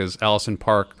topic. Is Allison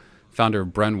Park, founder of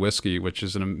Bren Whiskey, which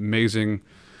is an amazing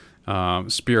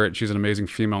spirit. She's an amazing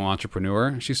female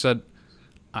entrepreneur. She said,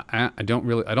 I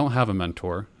don't have a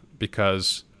mentor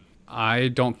because I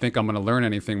don't think I'm going to learn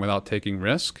anything without taking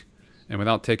risk, and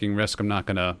without taking risk, I'm not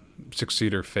going to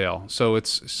succeed or fail. So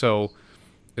it's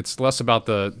less about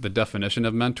the definition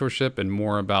of mentorship and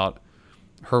more about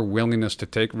her willingness to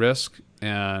take risk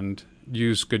and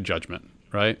use good judgment,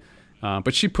 right?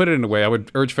 But she put it in a way, I would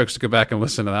urge folks to go back and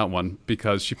listen to that one,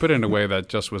 because she put it in a way that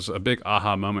just was a big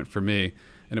aha moment for me.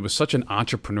 And it was such an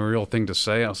entrepreneurial thing to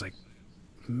say. I was like,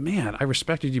 man, I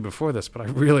respected you before this, but I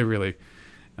really, really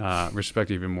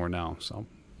respect you even more now. So,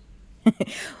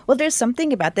 well, there's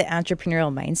something about the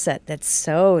entrepreneurial mindset that's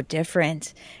so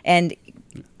different. And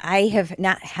I have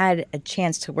not had a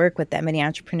chance to work with that many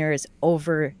entrepreneurs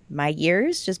over my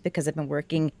years, just because I've been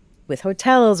working with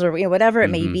hotels or whatever it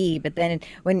may be. But then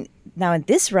now in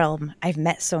this realm, I've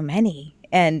met so many,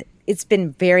 and it's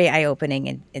been very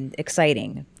eye-opening and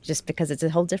exciting, just because it's a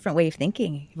whole different way of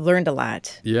thinking. I've learned a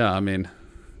lot. Yeah, I mean,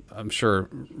 I'm sure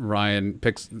Ryan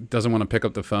doesn't want to pick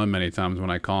up the phone many times when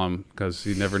I call him, because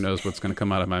he never knows what's going to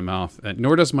come out of my mouth. And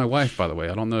nor does my wife, by the way.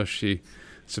 I don't know if she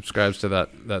subscribes to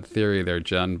that theory there,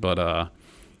 Jen, but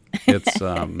it's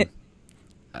I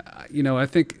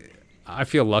think I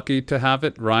feel lucky to have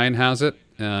it. Ryan has it,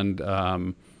 and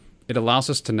it allows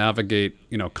us to navigate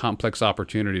complex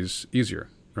opportunities easier,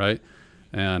 right?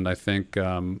 And I think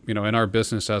in our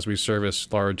business, as we service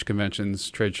large conventions,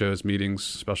 trade shows, meetings,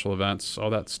 special events, all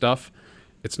that stuff,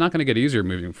 it's not going to get easier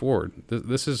moving forward.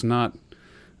 This is not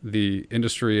the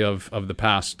industry of the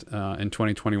past in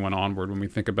 2021 onward. When we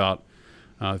think about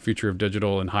the future of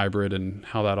digital and hybrid and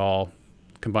how that all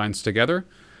combines together,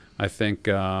 I think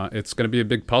it's going to be a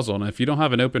big puzzle. And if you don't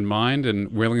have an open mind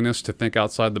and willingness to think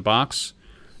outside the box,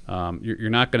 you're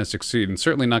not going to succeed, and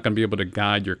certainly not going to be able to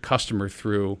guide your customer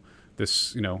through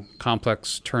this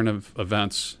complex turn of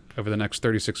events over the next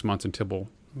 36 months until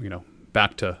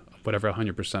back to whatever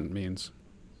 100% means.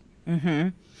 Mm-hmm.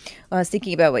 Well, I was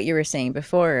thinking about what you were saying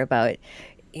before about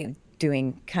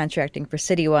doing contracting for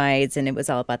citywides, and it was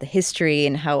all about the history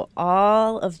and how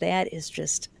all of that is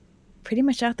just pretty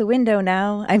much out the window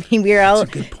now. I mean, That's a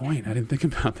good point. I didn't think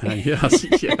about that. Yes.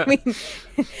 Yeah. I mean,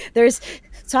 there's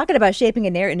talking about shaping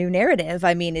a new narrative.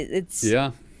 I mean, it's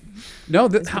no.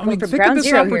 Think of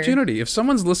this opportunity. Here. If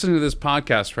someone's listening to this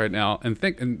podcast right now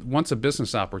and wants a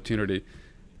business opportunity,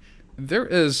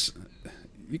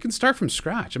 you can start from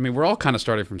scratch. I mean, we're all kind of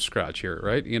starting from scratch here,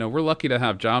 right? We're lucky to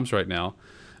have jobs right now.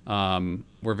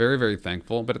 We're very, very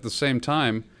thankful, but at the same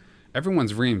time,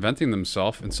 everyone's reinventing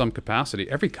themselves in some capacity.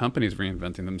 Every company's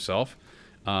reinventing themselves.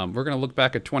 We're going to look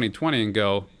back at 2020 and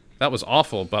go, that was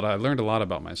awful, but I learned a lot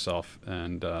about myself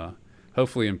and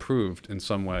hopefully improved in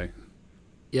some way.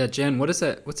 Yeah, Jen, what's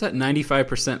that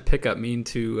 95% pickup mean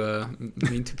to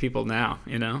people now?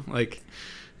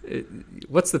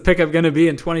 What's the pickup going to be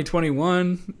in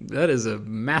 2021? That is a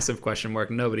massive question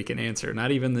mark nobody can answer.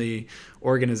 Not even the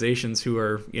organizations who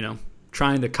are,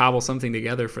 trying to cobble something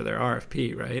together for their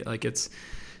RFP, right? Like it's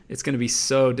it's going to be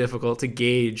so difficult to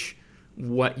gauge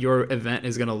what your event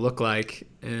is going to look like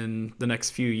in the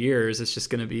next few years. It's just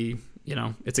going to be,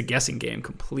 it's a guessing game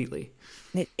completely.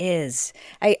 It is.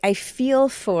 I feel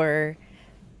for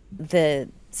the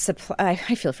supply.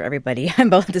 I feel for everybody. I'm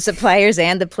both the suppliers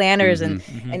and the planners and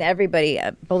everybody,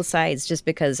 both sides, just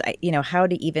because how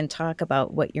to even talk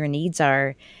about what your needs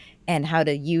are and how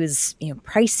to use,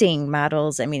 pricing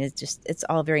models. I mean, it's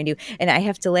all very new. And I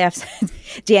have to laugh.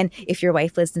 Dan, if your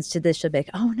wife listens to this, she'll be like,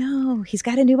 oh no, he's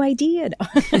got a new idea.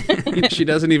 She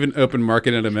doesn't even open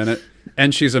market in a minute,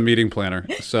 and she's a meeting planner.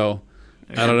 So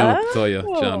I don't know what to tell you,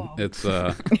 John. It's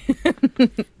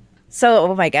So,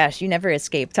 oh my gosh, you never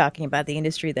escape talking about the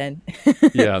industry then.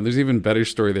 Yeah, there's even better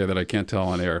story there that I can't tell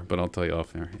on air, but I'll tell you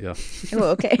off air. Yeah.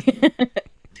 Oh, okay.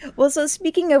 Well, so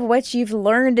speaking of what you've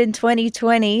learned in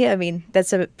 2020, I mean,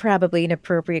 that's probably an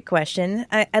appropriate question.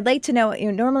 I'd like to know,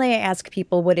 normally I ask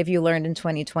people, what have you learned in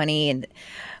 2020?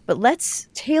 But let's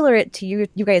tailor it to you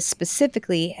guys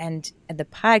specifically and the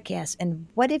podcast. And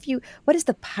what is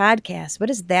the podcast? What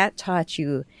has that taught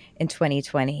you in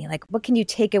 2020? Like, what can you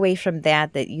take away from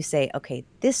that you say, okay,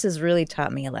 this has really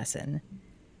taught me a lesson?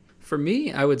 For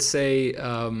me, I would say,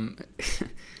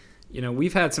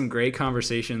 we've had some great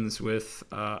conversations with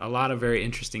a lot of very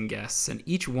interesting guests, and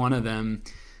each one of them,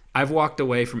 I've walked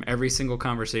away from every single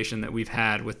conversation that we've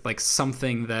had with like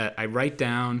something that I write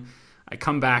down, I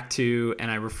come back to,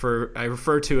 and I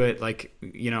refer to it like,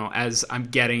 as I'm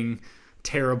getting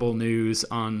terrible news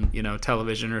on,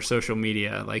 television or social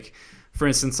media. Like, for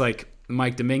instance, like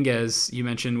Mike Dominguez, you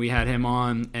mentioned we had him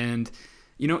on, and,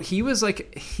 he was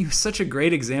such a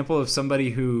great example of somebody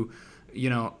who,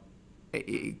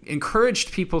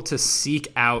 encouraged people to seek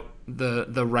out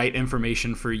the right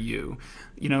information for you.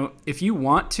 If you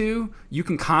want to, you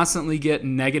can constantly get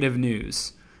negative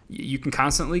news. You can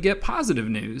constantly get positive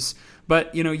news,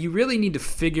 but you really need to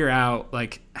figure out,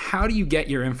 like, how do you get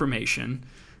your information?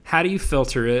 How do you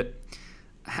filter it?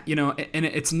 And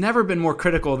it's never been more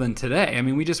critical than today. I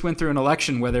mean, we just went through an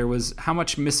election where there was how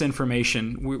much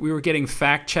misinformation. We were getting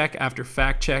fact check after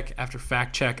fact check after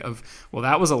fact check of, well,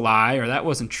 that was a lie or that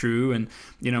wasn't true. And,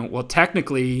 well,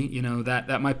 technically,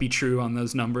 that might be true on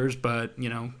those numbers, but,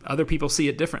 other people see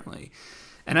it differently.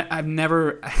 And I've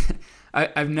never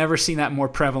seen that more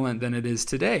prevalent than it is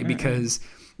today, because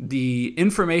the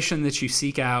information that you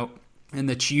seek out and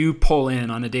that you pull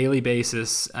in on a daily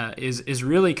basis is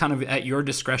really kind of at your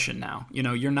discretion now.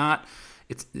 You're not.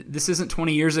 This isn't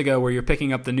 20 years ago where you're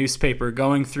picking up the newspaper,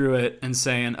 going through it, and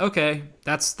saying, okay,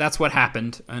 that's what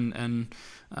happened, and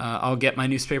I'll get my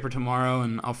newspaper tomorrow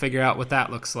and I'll figure out what that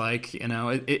looks like.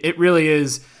 It really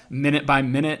is minute by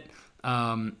minute.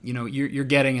 You're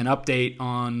getting an update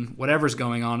on whatever's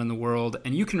going on in the world,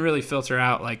 and you can really filter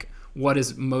out like what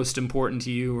is most important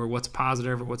to you, or what's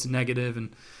positive or what's negative.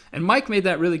 And Mike made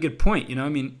that really good point.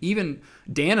 Even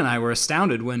Dan and I were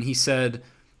astounded when he said,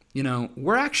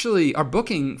 we're actually,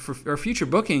 our future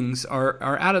bookings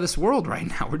are out of this world right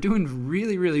now. We're doing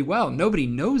really, really well. Nobody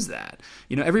knows that.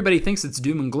 Everybody thinks it's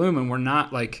doom and gloom, and we're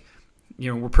not, like,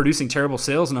 we're producing terrible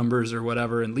sales numbers or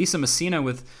whatever. And Lisa Messina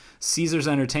with Caesars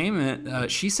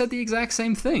Entertainment, she said the exact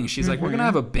same thing. She's like, we're going to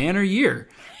have a banner year.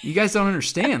 You guys don't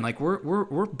understand. Like,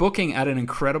 we're booking at an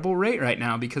incredible rate right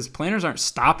now because planners aren't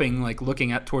stopping, like,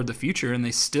 looking toward the future, and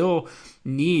they still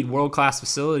need world-class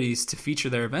facilities to feature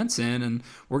their events in, and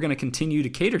we're going to continue to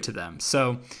cater to them.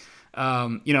 So,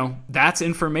 that's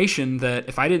information that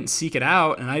if I didn't seek it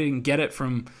out and I didn't get it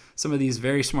from some of these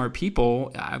very smart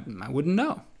people, I wouldn't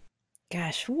know.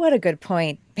 Gosh, what a good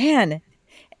point, man.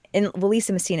 And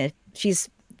Lisa Messina, she's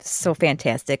so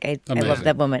fantastic. I love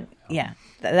that woman. Yeah,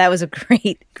 that was a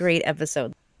great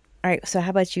episode. All right, so how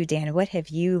about you, Dan? What have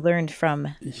you learned from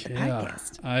the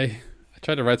podcast? I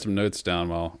tried to write some notes down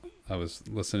while I was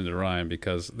listening to Ryan,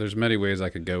 because there's many ways I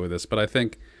could go with this. But I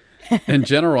think, in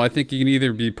general, I think you can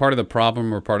either be part of the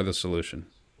problem or part of the solution,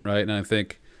 right? And I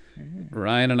think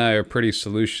Ryan and I are pretty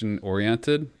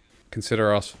solution-oriented,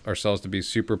 consider ourselves to be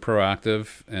super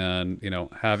proactive, and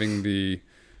having the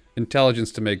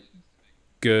intelligence to make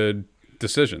good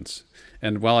decisions.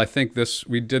 And while I think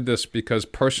we did this because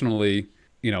personally,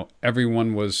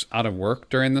 everyone was out of work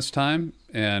during this time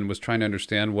and was trying to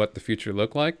understand what the future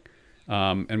looked like,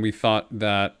 and we thought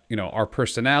that our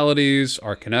personalities,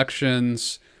 our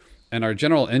connections, and our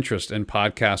general interest in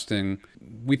podcasting,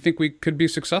 we think we could be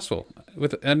successful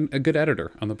with a good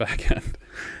editor on the back end.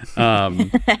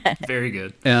 Very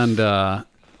good. And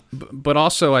but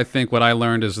also, I think what I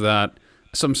learned is that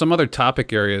some other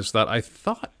topic areas that I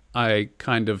thought I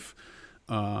kind of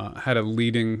had a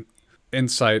leading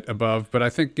insight above, but I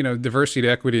think, diversity,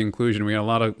 equity, inclusion. We had a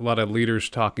lot of leaders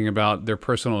talking about their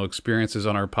personal experiences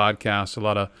on our podcast. A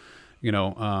lot of,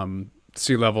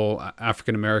 C-level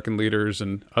African American leaders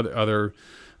and other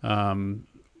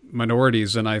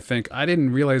minorities. And I think I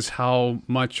didn't realize how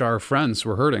much our friends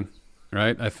were hurting.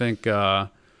 Right. I think that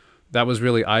was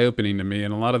really eye-opening to me.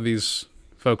 And a lot of these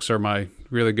folks are my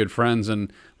really good friends,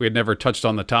 and we had never touched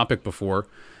on the topic before.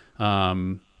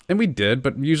 And we did,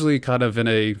 but usually kind of in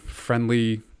a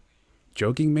friendly,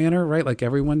 joking manner, right? Like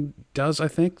everyone does, I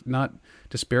think, not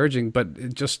disparaging, but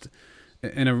it just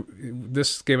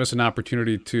this gave us an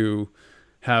opportunity to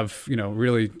have,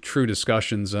 really true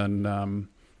discussions. And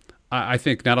I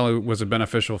think not only was it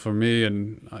beneficial for me,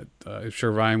 and I'm sure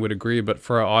Ryan would agree, but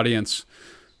for our audience,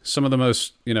 some of the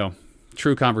most,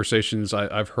 true conversations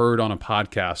I've heard on a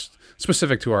podcast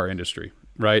specific to our industry,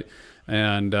 right?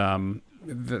 And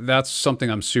that's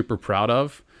something I'm super proud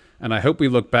of. And I hope we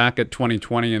look back at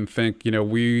 2020 and think,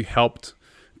 we helped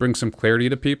bring some clarity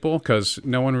to people, because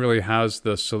no one really has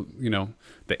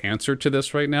the answer to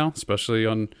this right now, especially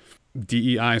on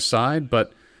DEI side.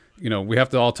 But, we have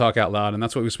to all talk out loud, and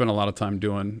that's what we spend a lot of time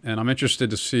doing. And I'm interested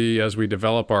to see, as we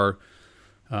develop our,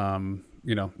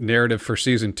 narrative for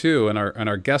season 2 and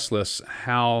our guest lists,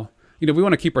 how, we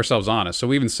want to keep ourselves honest. So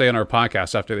we even say in our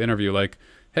podcast after the interview, like,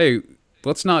 hey,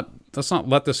 let's not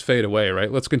let this fade away,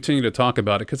 right? Let's continue to talk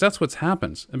about it, because that's what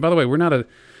happens. And by the way, we're not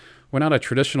a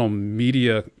traditional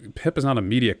media. HIP is not a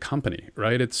media company,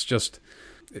 right? It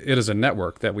is a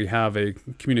network that we have a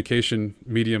communication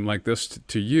medium like this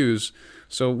to use.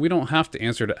 So we don't have to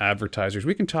answer to advertisers.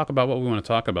 We can talk about what we want to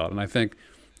talk about. And I think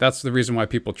that's the reason why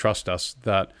people trust us,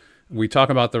 that we talk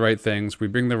about the right things, we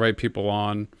bring the right people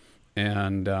on,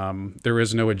 and there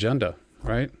is no agenda,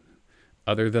 right?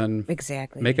 Other than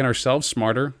exactly making ourselves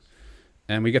smarter,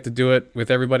 and we get to do it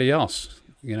with everybody else,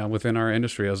 within our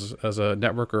industry as a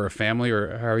network or a family,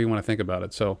 or however you want to think about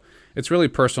it. So it's really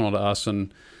personal to us,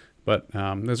 but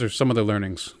those are some of the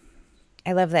learnings.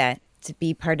 I love that, to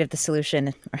be part of the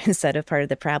solution instead of part of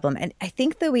the problem. And I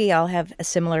think that we all have a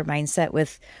similar mindset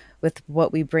with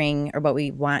what we bring, or what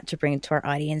we want to bring to our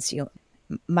audience.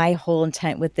 My whole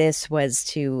intent with this was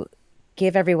to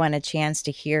give everyone a chance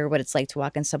to hear what it's like to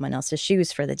walk in someone else's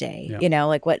shoes for the day. Yeah.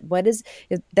 Like what is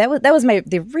that was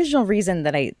the original reason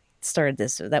that I started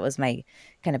this. That was my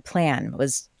kind of plan,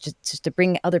 was just to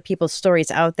bring other people's stories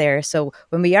out there. So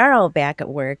when we are all back at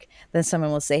work, then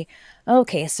someone will say,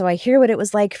 okay, so I hear what it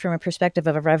was like from a perspective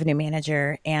of a revenue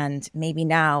manager, and maybe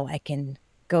now I can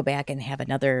go back and have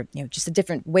another, just a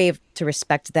different way to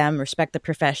respect them, respect the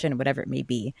profession, whatever it may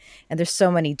be. And there's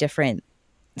so many different,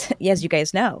 as you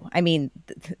guys know, I mean,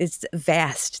 it's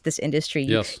vast, this industry.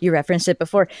 Yes. You referenced it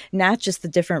before, not just the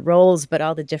different roles, but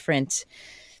all the different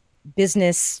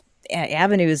business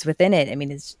avenues within it. I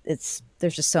mean, it's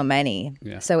there's just so many.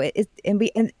 Yeah. So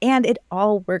it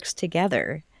all works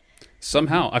together.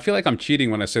 Somehow, I feel like I'm cheating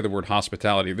when I say the word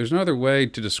hospitality. There's no other way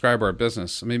to describe our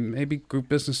business. I mean, maybe group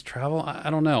business travel.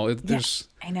 I don't know.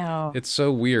 I know. It's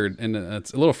so weird, and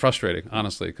it's a little frustrating,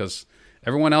 honestly, because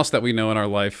everyone else that we know in our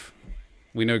life,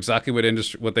 we know exactly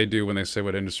what they do when they say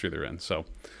what industry they're in. So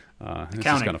it's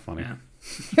just kind of funny.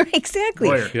 Yeah. Exactly.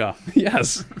 Lawyer. Yeah.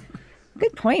 Yes.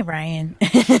 Good point, Ryan.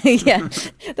 Yeah,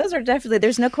 those are definitely.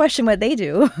 There's no question what they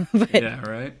do. But, Yeah.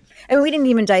 Right. and we didn't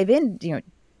even dive in,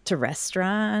 to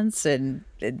restaurants and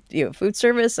food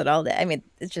service and all that. I mean,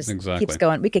 it just keeps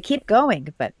going. We could keep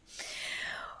going, but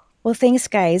well, thanks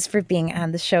guys for being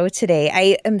on the show today.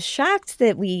 I am shocked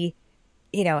that we,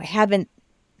 haven't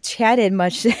chatted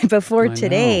much before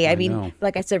today. I mean,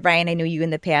 like I said, Ryan, I know you in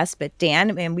the past, but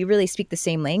Dan, and we really speak the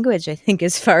same language, I think,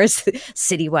 as far as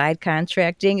citywide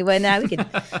contracting and whatnot. We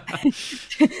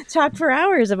could talk for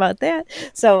hours about that.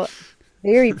 So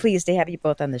very pleased to have you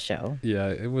both on the show. Yeah,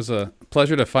 it was a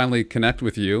pleasure to finally connect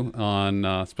with you on,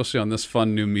 especially on this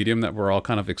fun new medium that we're all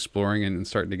kind of exploring and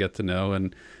starting to get to know.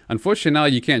 And unfortunately, now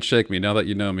you can't shake me. Now that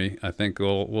you know me, I think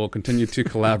we'll continue to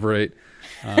collaborate.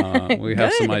 We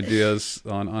have some ideas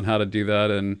on how to do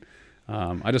that, and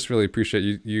I just really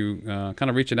appreciate you kind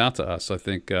of reaching out to us. I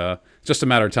think it's just a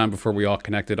matter of time before we all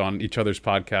connected on each other's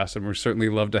podcast, and we're certainly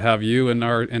love to have you in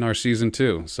our season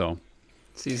 2. So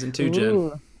season 2, Jen.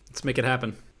 Ooh. Let's make it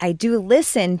happen. I do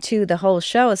listen to the whole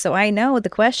show, so I know the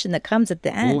question that comes at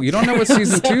the end. Well, you don't know what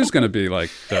season 2 is going to be like,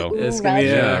 though. It's gonna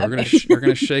be we're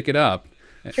gonna shake it up.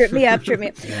 Trip me up.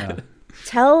 Yeah.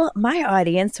 Tell my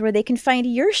audience where they can find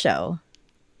your show.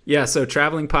 Yeah, so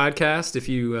Traveling Podcast, if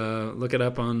you look it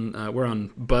up we're on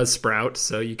Buzzsprout,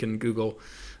 so you can Google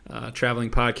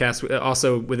Traveling Podcast.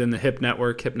 Also within the HIP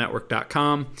Network,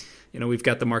 hipnetwork.com. we've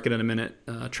got the Market in a Minute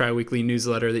tri-weekly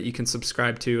newsletter that you can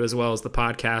subscribe to, as well as the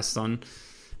podcast on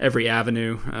every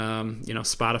avenue,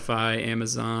 Spotify,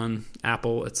 Amazon,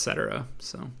 Apple, etc.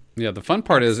 So yeah, the fun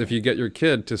part is if you get your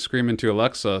kid to scream into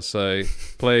Alexa, say,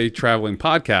 play traveling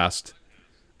podcast,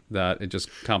 that it just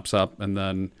comes up, and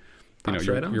then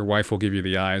your wife will give you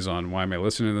the eyes on, why am I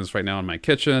listening to this right now in my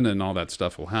kitchen, and all that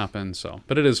stuff will happen. So,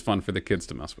 but it is fun for the kids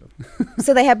to mess with.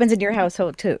 So that happens in your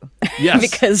household too?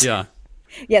 Yes.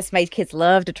 Yes, my kids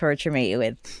love to torture me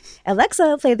with,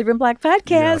 Alexa, play the Room Block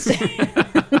podcast.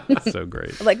 Yes. So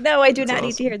great. I'm like, no, I do not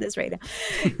need to hear this right now.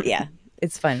 Yeah,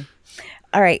 it's fun.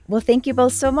 All right. Well, thank you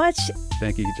both so much.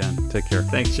 Thank you, Jen. Take care.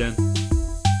 Thanks, Jen.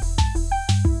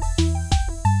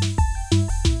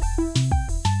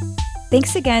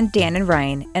 Thanks again, Dan and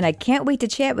Ryan, and I can't wait to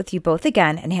chat with you both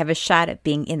again and have a shot at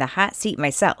being in the hot seat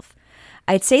myself.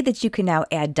 I'd say that you can now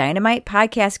add Dynamite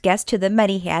podcast guests to the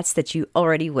many hats that you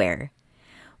already wear.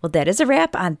 Well, that is a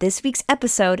wrap on this week's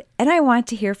episode, and I want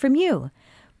to hear from you.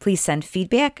 Please send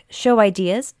feedback, show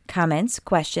ideas, comments,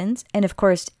 questions, and of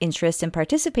course, interest in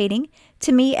participating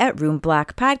to me at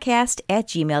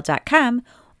roomblockpodcast@gmail.com,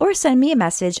 or send me a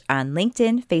message on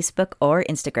LinkedIn, Facebook, or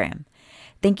Instagram.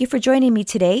 Thank you for joining me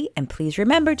today, and please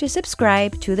remember to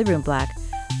subscribe to the Room Block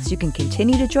so you can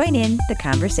continue to join in the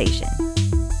conversation.